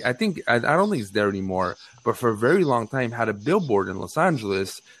actually, I don't think it's there anymore, but for a very long time had a billboard in Los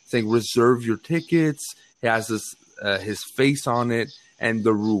Angeles saying, reserve your tickets. He has his face on it and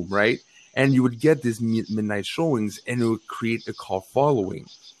The Room, right? And you would get these midnight showings, and it would create a cult following.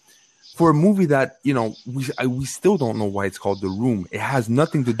 For a movie that, we still don't know why it's called The Room. It has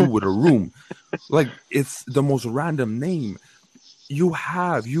nothing to do with a room. Like, it's the most random name. You're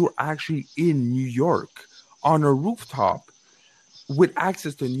actually in New York on a rooftop with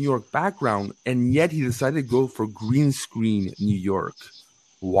access to a New York background, and yet he decided to go for green screen New York.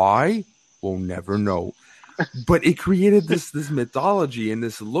 Why? We'll never know. But it created this mythology and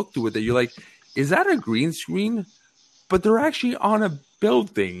this look to it that you're like, is that a green screen? But they're actually on a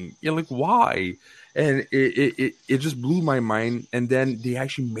building. You're like, why? And it just blew my mind. And then they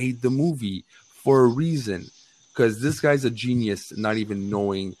actually made the movie for a reason. Because this guy's a genius, not even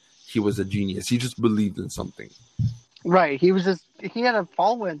knowing he was a genius. He just believed in something. Right. He had a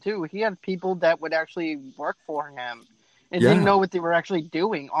following too. He had people that would actually work for him and didn't know what they were actually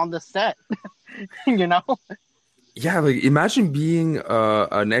doing on the set. Yeah, like, imagine being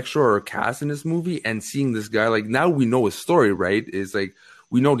an extra or a cast in this movie and seeing this guy. Like, now we know his story, right? It's like,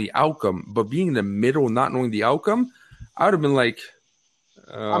 we know the outcome. But being in the middle, not knowing the outcome, I would have been like,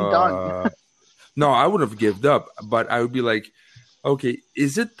 I'm done. No, I would have given up, but I would be like, okay,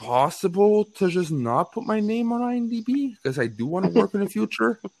 is it possible to just not put my name on IMDb? Because I do want to work in the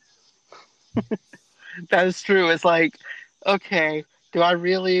future. That is true. It's like, okay, do I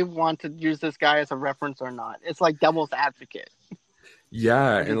really want to use this guy as a reference or not? It's like devil's advocate.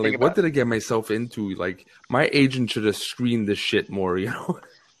 Yeah, and like, what did I get myself into? Like, my agent should have screened this shit more,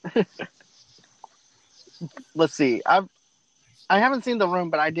 Let's see. I haven't seen The Room,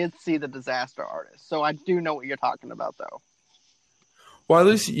 but I did see The Disaster Artist, so I do know what you're talking about, though. Well, at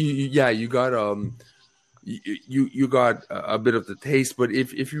least you got you got a bit of the taste. But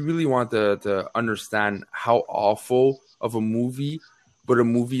if you really want to understand how awful of a movie, but a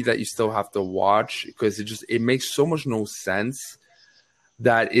movie that you still have to watch because it makes so much no sense,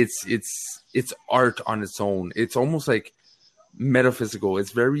 that it's art on its own. It's almost like metaphysical.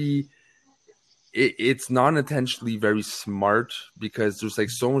 It's very it's non-intentionally very smart because there's like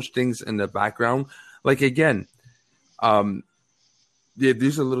so much things in the background. Like again,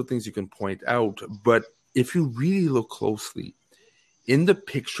 these are little things you can point out, but if you really look closely in the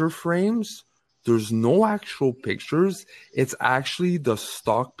picture frames, there's no actual pictures. It's actually the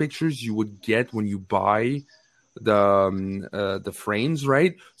stock pictures you would get when you buy the frames,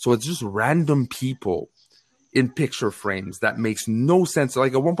 right? So it's just random people in picture frames that makes no sense.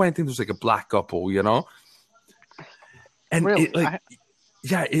 Like at one point, I think there's like a black couple, you know, and Really? it like,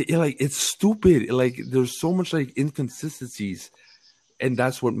 yeah, it's stupid. Like there's so much like inconsistencies, and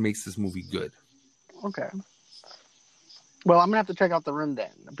that's what makes this movie good. Okay. Well, I'm gonna have to check out The Room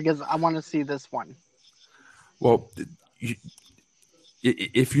then because I want to see this one. Well,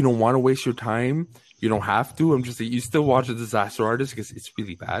 if you don't want to waste your time, you don't have to. I'm just saying you still watch The Disaster Artist because it's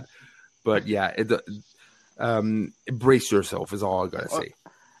really bad. But yeah, brace yourself is all I gotta say.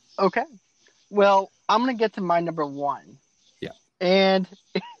 Okay. Well, I'm gonna get to my number one. Yeah. And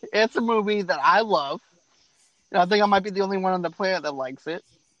it's a movie that I love. And I think I might be the only one on the planet that likes it.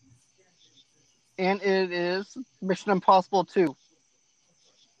 And it is Mission Impossible 2.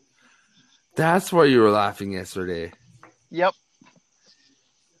 That's why you were laughing yesterday. Yep.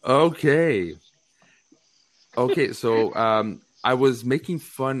 Okay, so I was making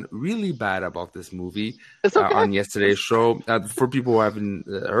fun really bad about this movie It's okay. on yesterday's show. For people who haven't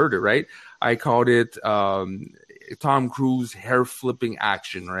heard it, right? I called it Tom Cruise hair flipping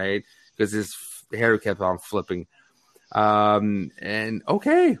action, right? Because his hair kept on flipping. And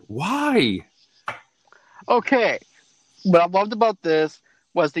okay, why? Okay. What I loved about this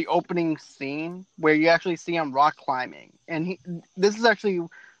was the opening scene where you actually see him rock climbing. And this is actually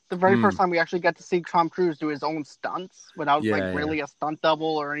the very first time we actually got to see Tom Cruise do his own stunts without really a stunt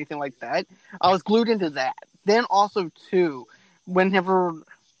double or anything like that. I was glued into that. Then also too, whenever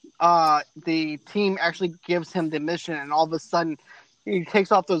the team actually gives him the mission and all of a sudden he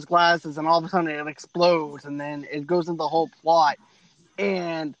takes off those glasses and all of a sudden it explodes and then it goes into the whole plot.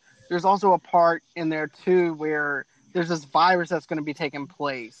 And there's also a part in there too where there's this virus that's going to be taking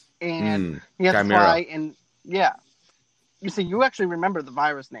place, and he has to fly. And yeah, you see, you actually remember the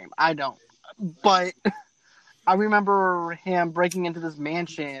virus name. I don't, but I remember him breaking into this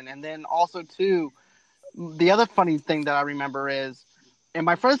mansion, and then also too, the other funny thing that I remember is, and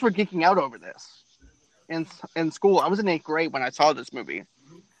my friends were geeking out over this in school. I was in 8th grade when I saw this movie,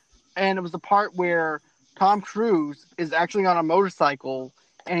 and it was the part where Tom Cruise is actually on a motorcycle.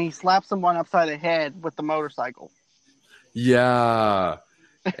 And he slaps someone upside the head with the motorcycle. Yeah,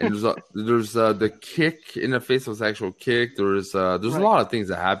 and there's the kick in the face was actual kick. There's a lot of things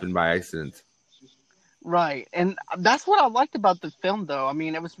that happen by accident. Right, and that's what I liked about the film, though. I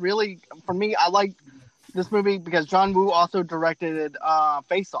mean, it was really for me. I liked this movie because John Woo also directed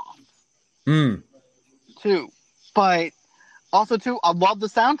Face Off too, but also too, I love the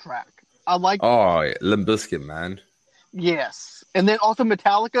soundtrack. I like Limp Bizkit, man. Yes. And then also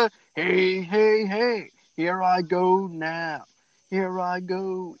Metallica, hey, hey, hey, here I go now. Here I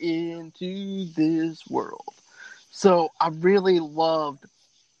go into this world. So I really loved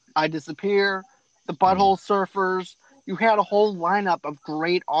I Disappear, the Butthole Surfers. You had a whole lineup of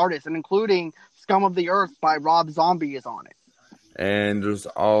great artists, and including Scum of the Earth by Rob Zombie is on it. And there's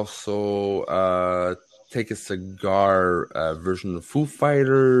also Take a Cigar version of Foo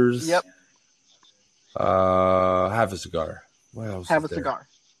Fighters. Yep. Have a Cigar. What else? Have a Cigar.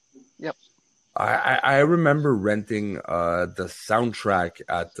 Yep. I remember renting the soundtrack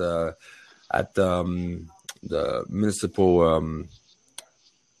at the municipal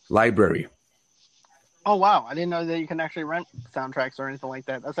library. Oh wow! I didn't know that you can actually rent soundtracks or anything like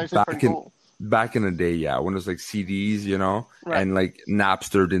that. That's actually pretty cool. Back in the day, yeah, when it was like CDs, you know, right. And like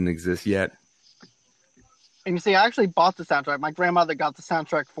Napster didn't exist yet. And you see, I actually bought the soundtrack. My grandmother got the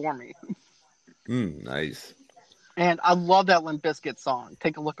soundtrack for me. Nice. And I love that Limp Bizkit song.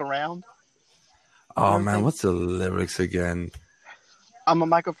 Take a look around. Oh man, what's the lyrics again? I'm a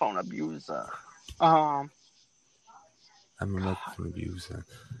microphone abuser. I'm a microphone abuser.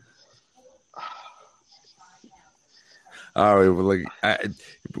 All right, well,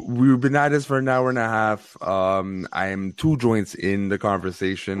 we've been at this for an hour and a half. I am 2 joints in the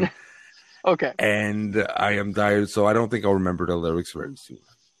conversation. Okay. And I am tired, so I don't think I'll remember the lyrics very soon.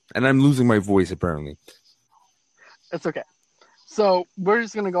 And I'm losing my voice, apparently. It's okay. So we're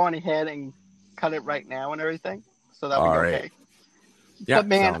just going to go on ahead and cut it right now and everything. So that'll be okay. Right. Yeah, but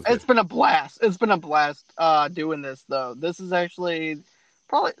man, it's been a blast. It's been a blast doing this, though. This is actually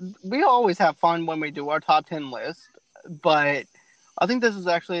probably... We always have fun when we do our top 10 list. But I think this is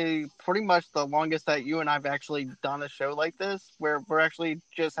actually pretty much the longest that you and I've actually done a show like this, where we're actually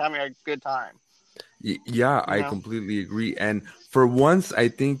just having a good time. Yeah, I completely agree. And for once, I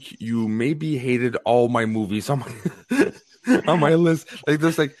think you maybe hated all my movies on my on my list. Like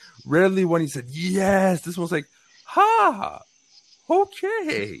there's like rarely one you said yes. This one's like, ha,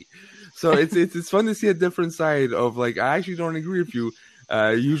 okay. So it's fun to see a different side of like I actually don't agree with you.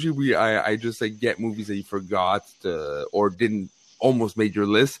 Usually I just like get movies that you forgot or didn't almost made your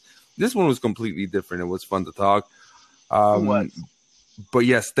list. This one was completely different. It was fun to talk. It was. But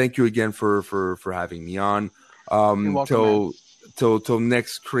yes, thank you again for having me on. You're welcome, Till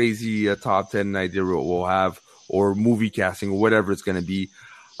next crazy top 10 idea we'll have, or movie casting or whatever it's going to be.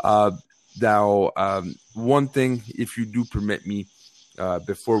 Now, one thing, if you do permit me,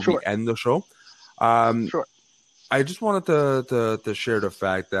 before we end the show, Sure. I just wanted to share the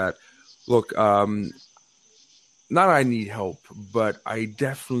fact that, look, not I need help, but I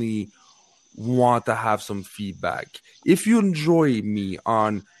definitely want to have some feedback. If you enjoy me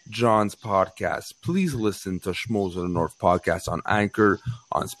on John's podcast, please listen to Schmoes of the North podcast on Anchor,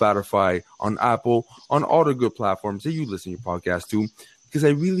 on Spotify, on Apple, on all the good platforms that you listen to your podcast to, because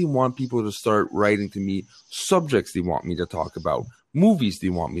I really want people to start writing to me subjects they want me to talk about, movies they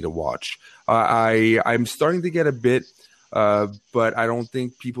want me to watch. I'm starting to get a bit, but I don't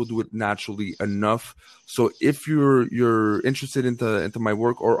think people do it naturally enough. So if you're interested into my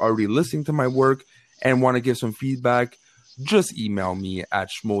work or already listening to my work and want to give some feedback, just email me at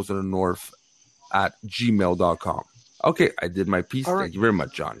schmoesofthenorth@gmail.com. Okay, I did my piece. Thank you very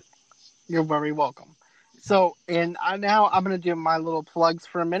much, John. You're very welcome. So, and now I'm going to do my little plugs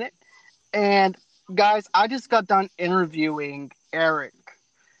for a minute. And guys, I just got done interviewing Eric,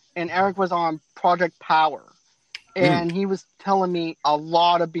 and Eric was on Project Power. And he was telling me a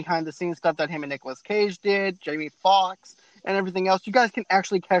lot of behind the scenes stuff that him and Nicolas Cage did, Jamie Foxx, and everything else. You guys can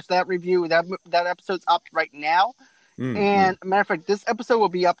actually catch that review. That episode's up right now. And matter of fact, this episode will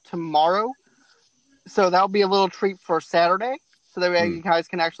be up tomorrow. So that'll be a little treat for Saturday. So that way you guys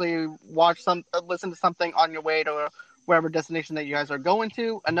can actually listen to something on your way to wherever destination that you guys are going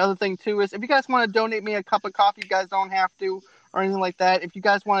to. Another thing too is if you guys want to donate me a cup of coffee, you guys don't have to or anything like that. If you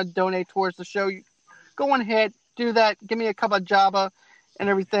guys want to donate towards the show, go on ahead. Do that. Give me a cup of Java and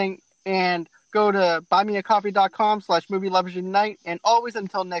everything. And go to buymeacoffee.com/movie lovers unite. And always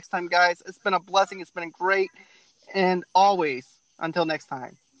until next time, guys, it's been a blessing. It's been great. And always until next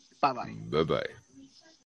time. Bye-bye. Bye-bye.